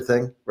paper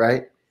thing,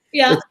 right?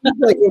 Yeah. It seems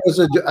like it was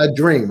a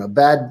dream, a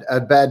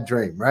bad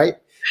dream, right?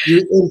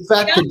 In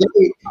fact,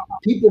 today,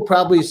 people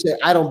probably say,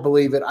 I don't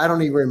believe it. I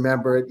don't even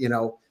remember it.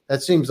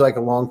 That seems like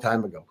a long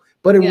time ago.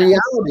 But in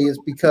reality, it's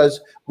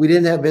because we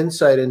didn't have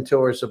insight into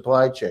our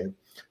supply chain.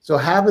 So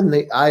having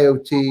the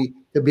IoT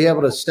to be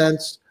able to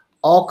sense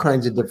all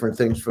kinds of different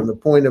things from the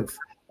point of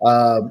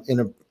in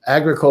an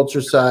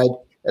agriculture side,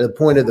 at the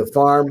point of the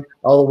farm,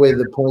 all the way to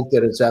the point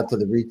that it's out to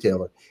the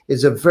retailer,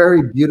 is a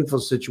very beautiful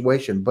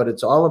situation. But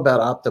it's all about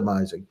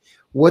optimizing.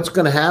 What's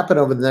going to happen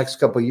over the next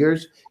couple of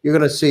years? You're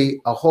going to see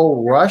a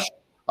whole rush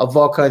of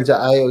all kinds of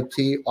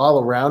IoT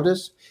all around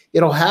us.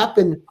 It'll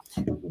happen.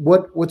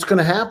 What's going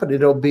to happen?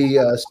 It'll be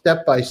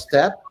step by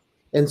step,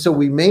 and so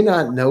we may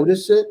not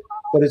notice it,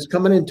 but it's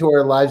coming into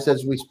our lives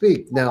as we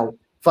speak. Now,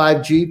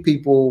 5G,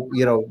 people,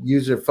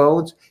 use their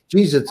phones.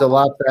 Geez, it's a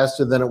lot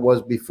faster than it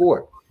was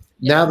before.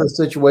 Now the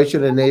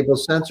situation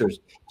enables sensors.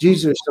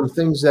 Geez, there's some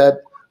things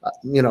that,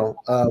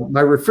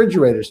 my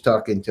refrigerator's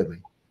talking to me.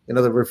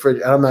 The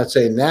refrigerator, I'm not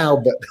saying now,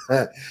 but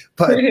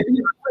the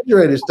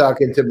refrigerator's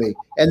talking to me.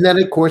 And then,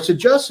 of course,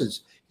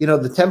 adjusts.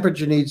 The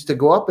temperature needs to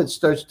go up. It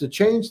starts to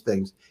change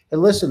things.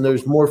 And listen,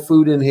 there's more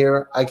food in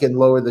here. I can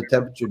lower the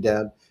temperature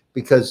down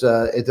because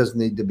it doesn't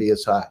need to be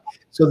as high.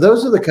 So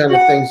those are the kind of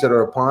things that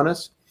are upon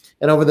us.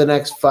 And over the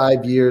next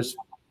 5 years,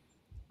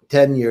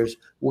 10 years,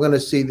 we're going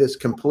to see this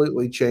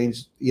completely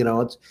change.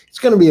 It's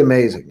going to be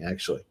amazing,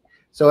 actually.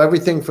 So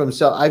everything from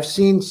I've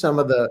seen some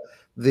of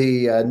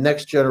the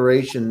next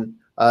generation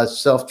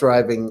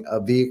self-driving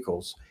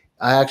vehicles.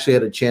 I actually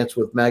had a chance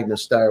with Magna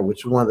Steyr, which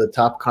is one of the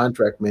top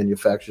contract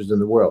manufacturers in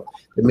the world.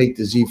 They make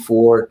the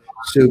Z4,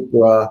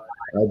 Supra,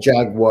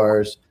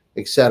 Jaguars,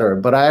 etc.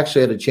 But I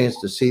actually had a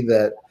chance to see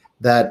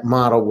that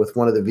model with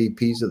one of the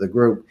VPs of the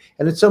group,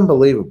 and it's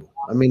unbelievable.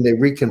 I mean, they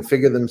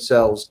reconfigure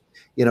themselves.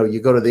 You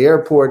go to the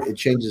airport, it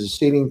changes the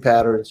seating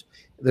patterns.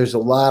 There's a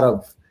lot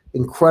of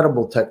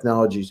incredible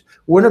technologies.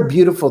 We're in a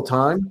beautiful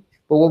time,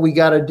 but what we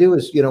got to do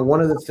is,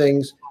 one of the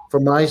things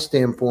from my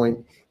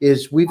standpoint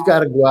is we've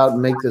got to go out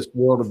and make this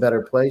world a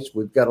better place.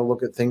 We've got to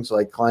look at things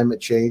like climate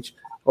change.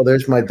 Oh,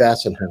 there's my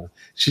basset hound.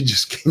 She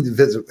just came to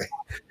visit me.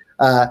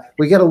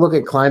 We got to look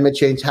at climate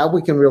change, how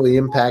we can really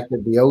impact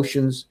the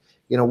oceans.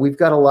 We've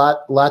got a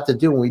lot to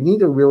do. And we need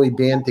to really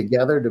band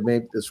together to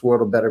make this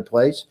world a better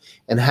place.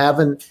 And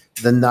having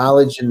the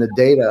knowledge and the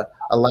data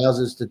allows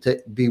us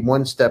to be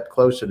one step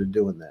closer to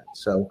doing that.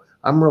 So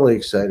I'm really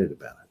excited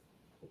about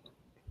it.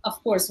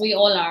 Of course, we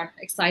all are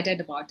excited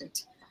about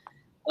it.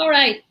 All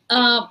right.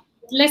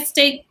 Let's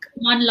take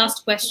one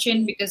last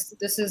question because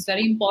this is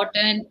very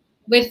important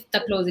with the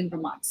closing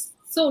remarks.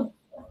 So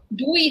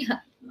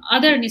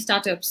are there any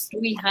startups? Do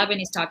we have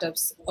any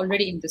startups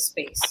already in this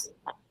space?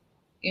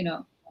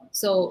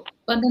 So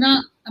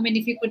Vandana, I mean,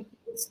 if you could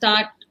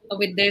start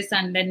with this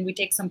and then we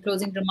take some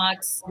closing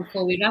remarks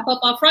before we wrap up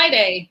our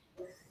Friday.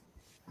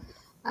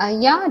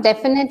 Yeah,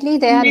 definitely.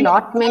 There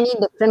are many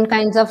different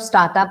kinds of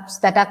startups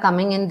that are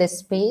coming in this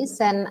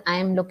space, and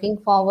I'm looking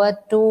forward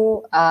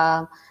to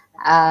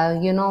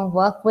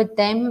work with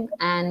them.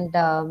 And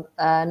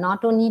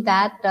not only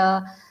that,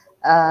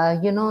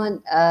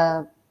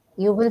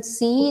 you will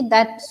see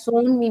that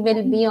soon we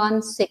will be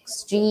on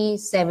 6G,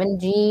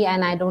 7G,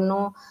 and I don't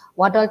know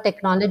what all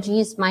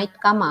technologies might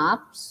come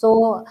up.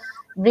 So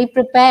be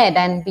prepared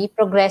and be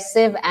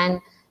progressive,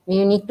 and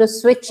you need to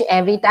switch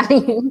every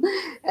time.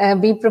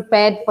 Be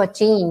prepared for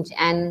change,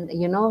 and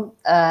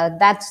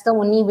that's the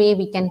only way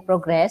we can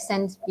progress,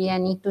 and we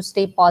need to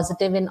stay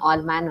positive in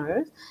all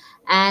manners.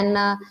 And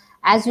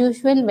as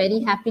usual, very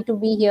happy to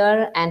be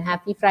here, and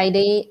happy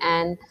Friday,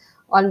 and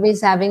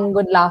always having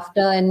good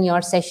laughter in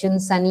your session,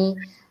 Sunny.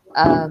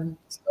 I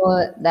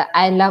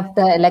love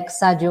the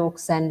Alexa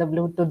jokes and the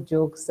Bluetooth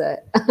jokes.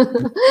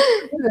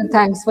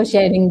 Thanks for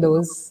sharing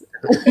those.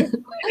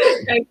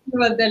 Thank you,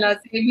 Vandana.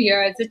 Same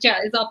here. It's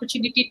an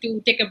opportunity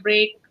to take a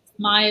break,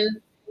 smile,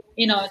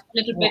 a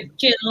little bit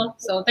chill.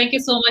 So thank you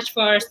so much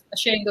for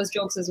sharing those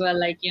jokes as well.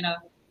 Like,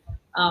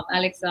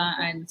 Alexa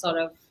and sort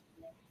of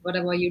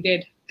whatever you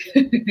did.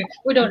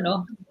 We don't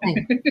know.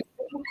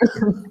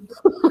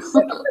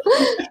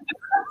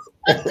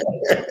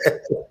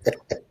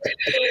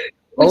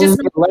 Only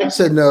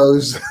Alexa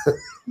knows.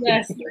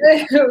 Yes, we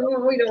don't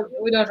know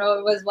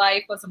it was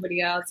wife or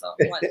somebody else or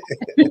what.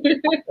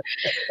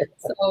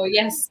 So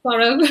yes,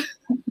 sort of.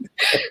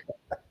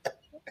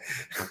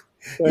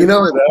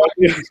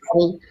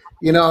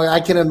 I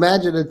can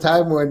imagine a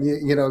time when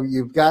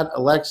you've got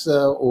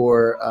Alexa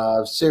or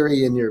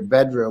Siri in your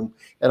bedroom,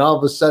 and all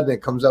of a sudden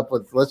it comes up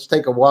with "Let's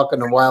take a walk on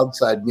the wild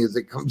side"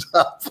 music comes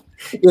up.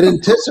 It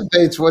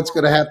anticipates what's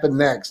going to happen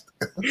next.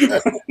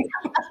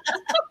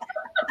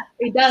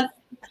 It does.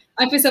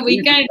 If it's a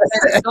weekend,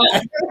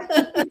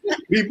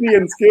 creepy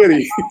and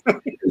scary.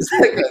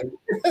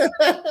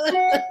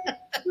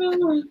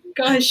 Oh,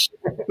 gosh.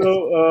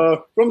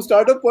 So from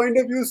startup point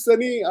of view,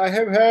 Sunny, I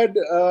have had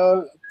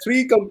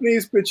 3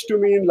 companies pitch to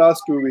me in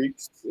last 2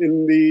 weeks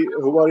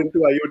who are into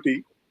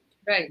IoT.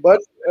 Right.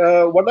 But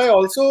what I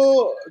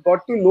also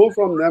got to know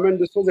from them, and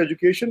this was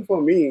education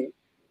for me,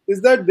 is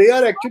that they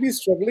are actually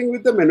struggling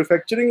with the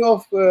manufacturing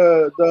of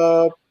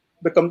the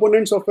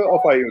components of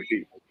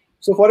IoT.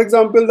 So, for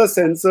example, the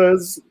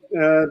sensors,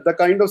 the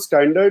kind of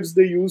standards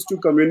they use to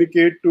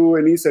communicate to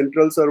any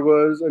central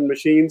servers and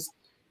machines.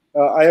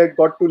 I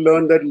got to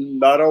learn that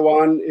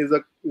LoRaWAN is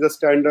a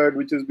standard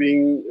which is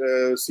being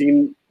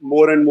seen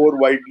more and more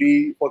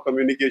widely for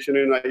communication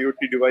in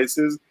IoT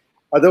devices.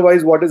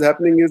 Otherwise, what is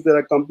happening is there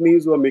are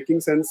companies who are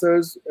making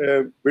sensors,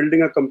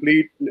 building a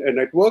complete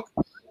network.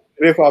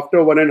 If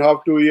after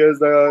 1.5 to 2 years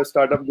the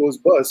startup goes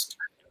bust,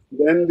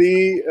 then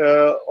the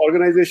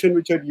organization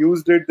which had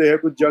used it, they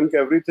have to junk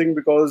everything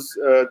because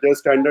their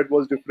standard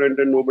was different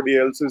and nobody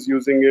else is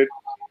using it.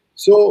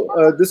 So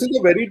this is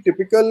a very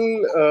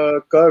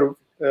typical curve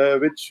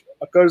which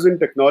occurs in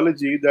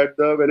technology, that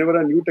whenever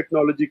a new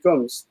technology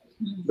comes,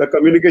 the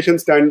communication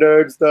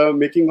standards, the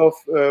making of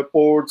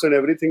ports and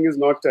everything is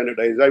not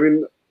standardized. I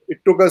mean,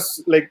 it took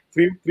us like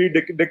three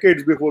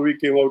decades before we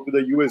came out with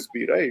the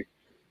USB, right?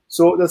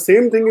 So the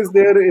same thing is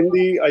there in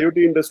the IoT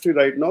industry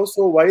right now.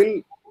 So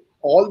while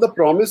all the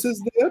promises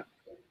there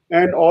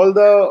and all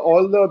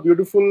the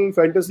beautiful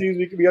fantasies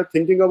we are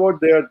thinking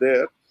about, they are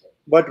there.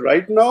 But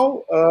right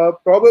now,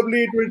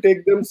 probably it will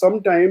take them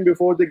some time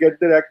before they get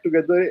their act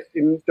together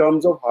in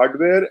terms of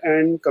hardware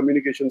and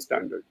communication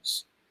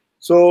standards.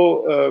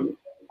 So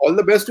all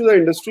the best to the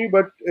industry,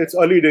 but it's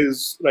early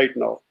days right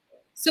now.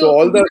 So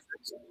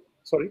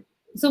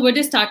were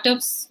they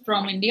startups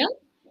from India?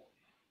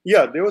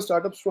 Yeah, they were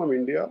startups from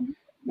India,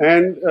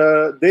 and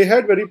they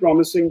had very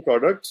promising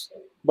products.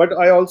 But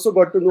I also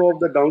got to know of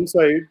the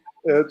downside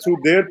through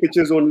their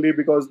pitches only,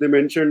 because they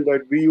mentioned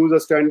that we use a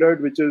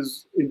standard which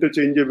is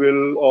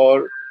interchangeable,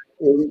 or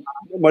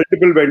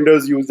multiple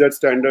vendors use that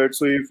standard.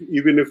 So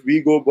even if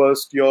we go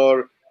bust,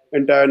 your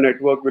entire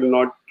network will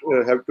not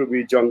have to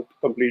be junked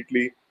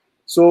completely.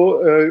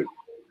 So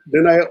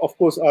then I, of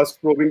course, asked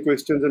probing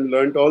questions and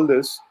learned all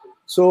this.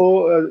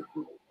 So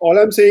all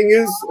I'm saying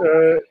is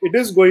it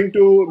is going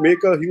to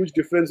make a huge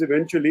difference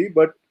eventually,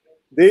 but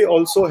they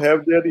also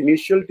have their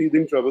initial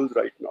teething troubles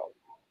right now.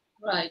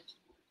 Right.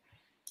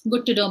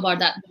 Good to know about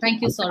that.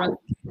 Thank you, Saurabh.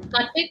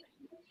 Karthik?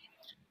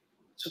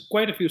 So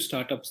quite a few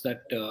startups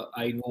that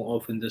I know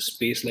of in this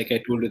space. Like I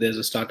told you, there's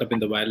a startup in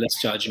the wireless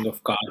charging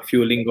of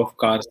fueling of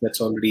cars that's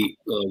already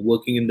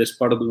working in this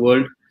part of the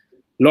world.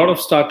 A lot of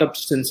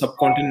startups in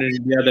subcontinent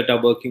India that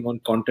are working on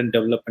content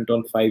development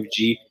on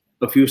 5G.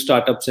 a few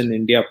startups in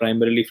India,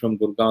 primarily from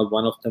Gurgaon.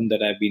 One of them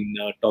that I've been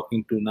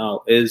talking to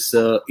now is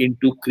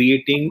into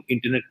creating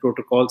internet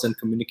protocols and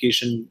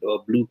communication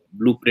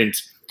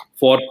blueprints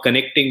for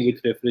connecting with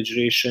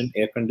refrigeration,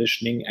 air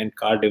conditioning, and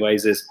car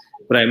devices,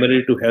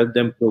 primarily to help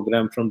them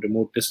program from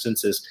remote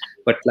distances.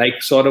 But like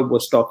Saurabh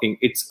was talking,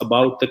 it's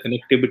about the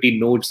connectivity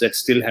nodes that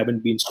still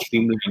haven't been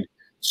streamlined.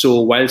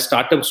 So while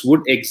startups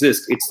would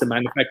exist, it's the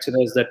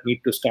manufacturers that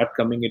need to start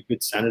coming in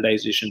with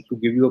standardization. To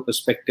give you a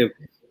perspective,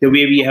 the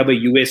way we have a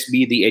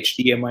USB, the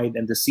HDMI,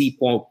 and the C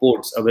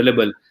ports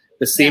available,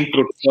 the same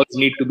protocols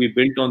need to be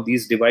built on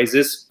these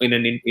devices in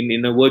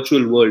a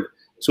virtual world,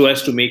 so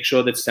as to make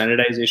sure that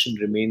standardization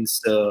remains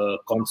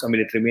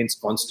it remains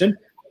constant.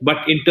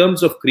 But in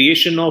terms of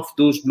creation of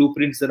those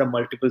blueprints, there are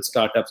multiple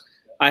startups.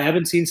 I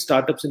haven't seen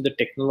startups in the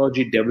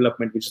technology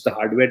development, which is the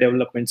hardware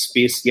development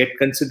space yet,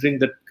 considering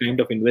the kind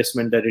of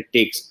investment that it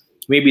takes.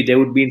 Maybe there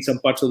would be in some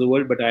parts of the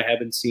world, but I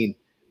haven't seen.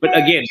 But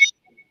again,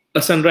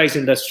 a sunrise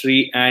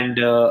industry,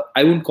 and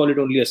I wouldn't call it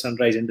only a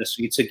sunrise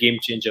industry. It's a game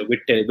changer. With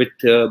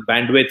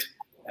bandwidth,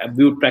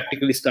 we would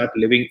practically start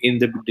living in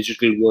the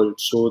digital world.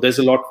 So there's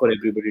a lot for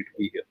everybody to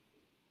be here.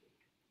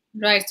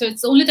 Right. So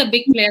it's only the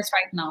big players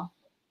right now.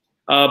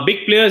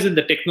 Big players in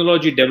the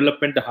technology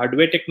development, the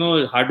hardware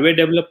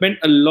development,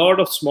 a lot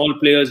of small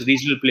players,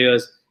 regional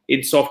players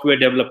in software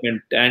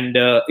development and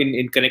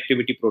in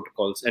connectivity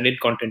protocols and in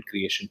content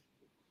creation.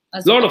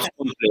 A lot of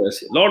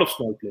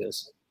small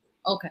players.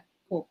 Okay,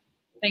 cool.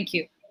 Thank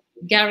you.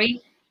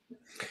 Gary?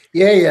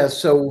 Yeah.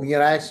 So,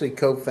 I actually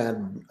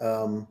co-founded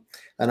an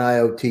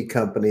IoT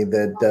company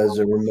that does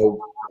a remote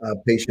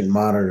patient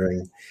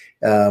monitoring.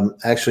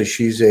 Actually,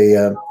 she's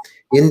a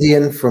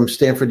Indian from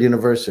Stanford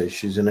University.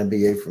 She's an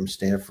MBA from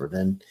Stanford.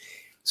 And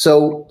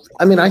so,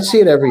 I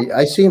see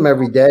him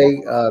every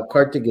day.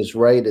 Karthik is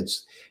right.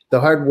 It's the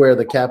hardware,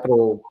 the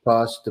capital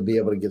cost to be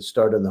able to get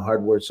started on the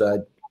hardware side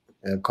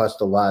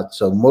cost a lot.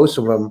 So most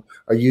of them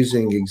are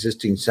using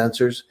existing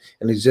sensors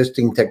and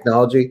existing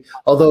technology.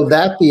 Although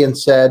that being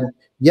said,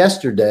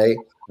 yesterday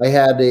I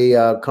had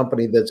a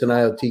company that's an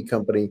IoT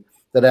company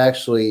that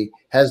actually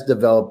has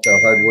developed a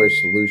hardware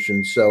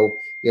solution. So,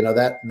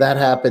 that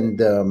happened.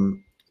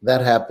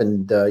 That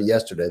happened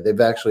yesterday. They've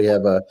actually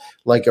have a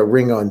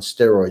ring on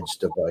steroids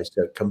device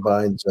that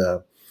combines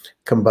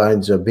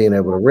being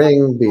able to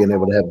ring, being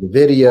able to have the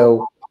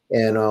video,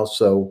 and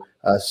also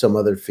some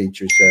other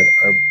features that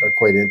are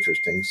quite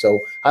interesting. So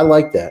I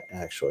like that,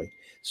 actually.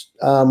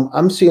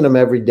 I'm seeing them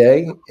every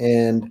day,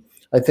 and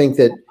I think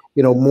that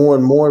more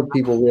and more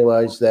people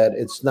realize that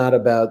it's not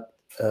about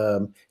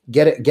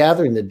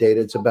gathering the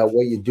data. It's about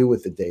what you do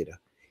with the data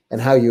and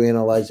how you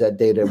analyze that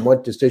data and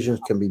what decisions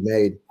can be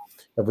made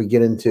if we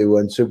get into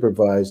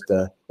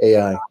unsupervised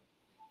AI.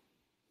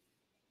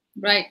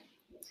 Right.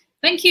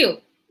 Thank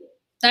you.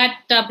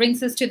 That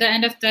brings us to the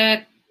end of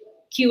the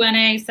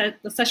Q&A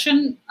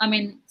session.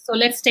 So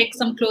let's take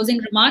some closing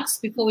remarks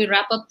before we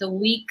wrap up the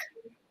week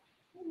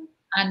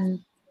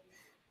and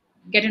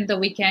get into the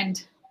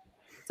weekend.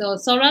 So,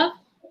 Saurabh?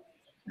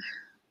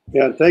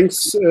 Yeah,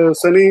 thanks,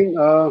 Sunny.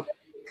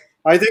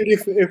 I think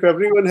if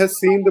everyone has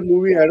seen the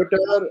movie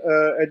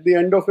Avatar, at the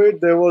end of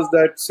it, there was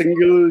that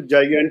single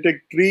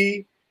gigantic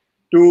tree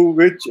to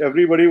which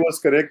everybody was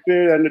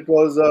connected, and it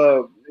was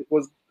a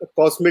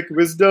cosmic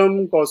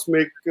wisdom,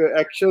 cosmic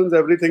actions.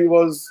 Everything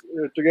was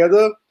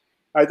together.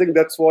 I think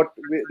that's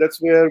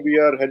where we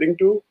are heading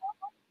to,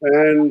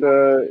 and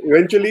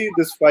eventually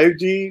this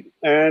 5G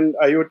and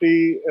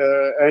IoT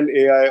and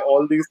AI,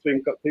 all these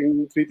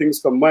three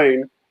things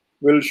combined,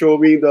 will show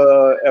me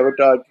the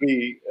Avatar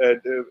tree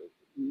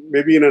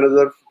maybe in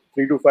another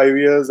 3 to 5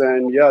 years,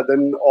 and yeah,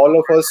 then all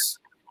of us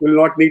will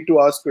not need to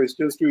ask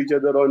questions to each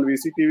other on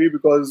VCTV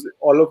because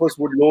all of us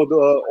would know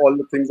all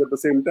the things at the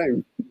same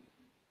time.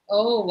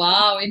 Oh,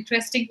 wow.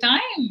 Interesting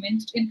time.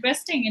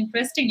 Interesting.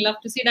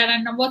 Love to see that.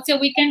 And what's your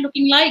weekend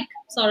looking like,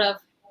 Saurabh?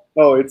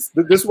 Oh,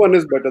 this one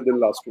is better than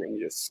last one,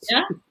 yes.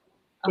 Yeah?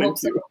 I hope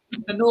so.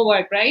 No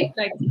work, right?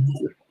 Like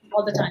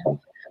all the time.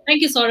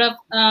 Thank you, Saurabh.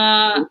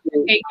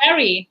 Okay,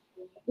 Gary,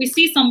 we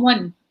see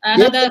someone.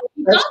 Another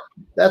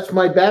that's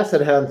my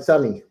basset hound,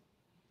 Sunny.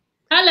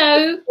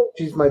 Hello.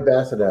 She's my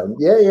basset hound.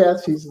 Yeah,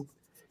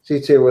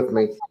 she's here with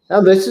me. Now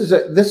this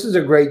is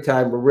a great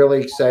time. We're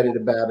really excited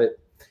about it,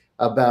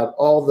 about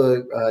all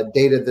the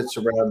data that's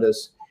around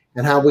us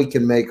and how we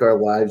can make our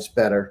lives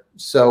better.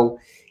 So,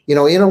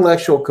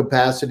 intellectual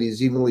capacity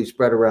is evenly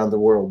spread around the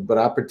world, but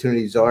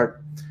opportunities aren't.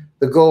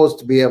 The goal is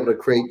to be able to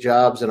create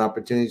jobs and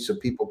opportunities so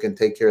people can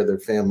take care of their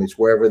families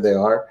wherever they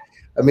are.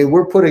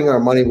 We're putting our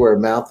money where our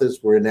mouth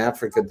is. We're in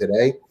Africa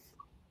today.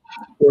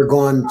 We're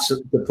going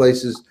to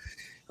places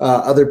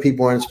other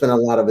people aren't spending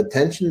a lot of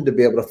attention, to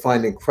be able to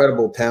find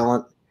incredible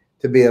talent,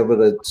 to be able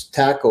to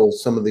tackle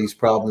some of these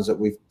problems that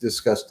we've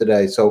discussed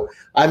today. So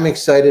I'm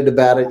excited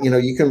about it.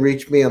 You can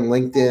reach me on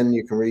LinkedIn.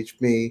 You can reach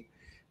me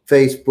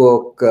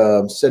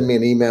Facebook. Send me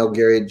an email,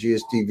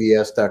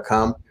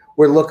 gary@gsdvs.com.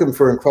 We're looking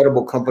for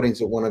incredible companies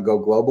that want to go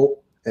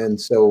global. And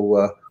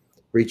so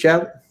reach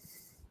out.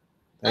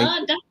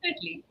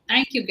 Definitely.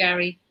 Thank you,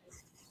 Gary.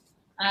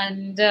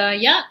 And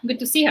yeah, good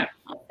to see her.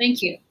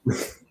 Thank you.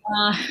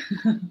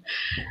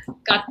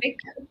 Karthik.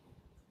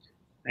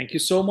 Thank you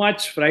so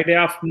much. Friday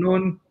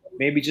afternoon,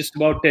 maybe just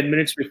about 10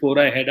 minutes before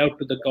I head out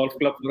to the golf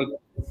club for a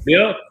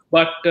beer.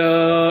 But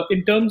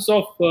in terms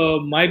of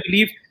my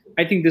belief,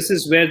 I think this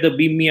is where the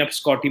beam me up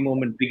Scotty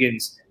moment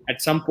begins.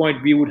 At some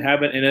point, we would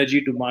have an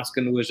energy to mass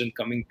conversion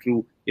coming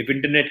through. If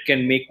internet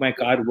can make my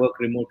car work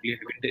remotely,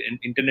 if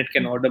internet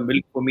can order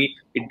milk for me,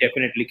 it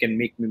definitely can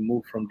make me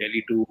move from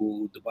Delhi to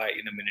Dubai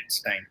in a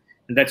minute's time.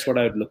 And that's what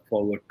I would look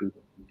forward to.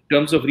 In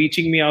terms of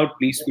reaching me out,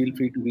 please feel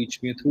free to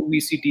reach me through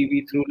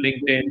VCTV, through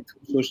LinkedIn,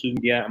 through social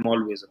media. I'm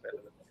always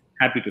available.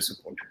 Happy to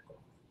support.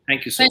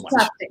 Thank you so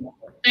Fantastic. much.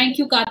 Thank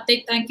you,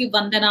 Karthik. Thank you,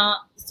 Vandana,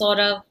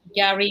 Saurav,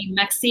 Gary,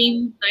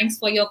 Maxime. Thanks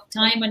for your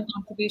time and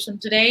contribution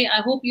today.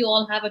 I hope you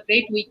all have a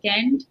great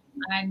weekend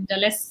and a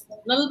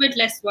little bit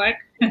less work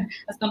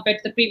as compared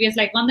to the previous.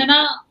 Like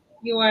Vandana,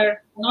 you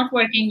are not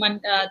working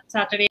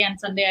Saturday and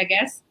Sunday, I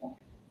guess,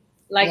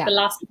 like the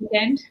last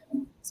weekend.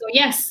 So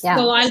yes,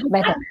 so I'll be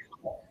back.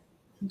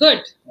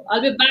 Good.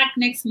 I'll be back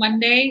next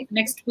Monday,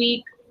 next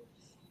week.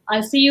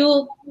 I'll see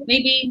you,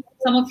 maybe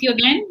some of you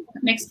again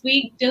next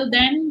week. Till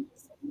then,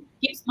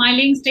 keep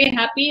smiling, stay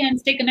happy, and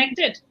stay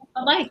connected.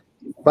 Bye-bye.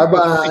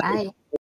 Bye-bye. Bye.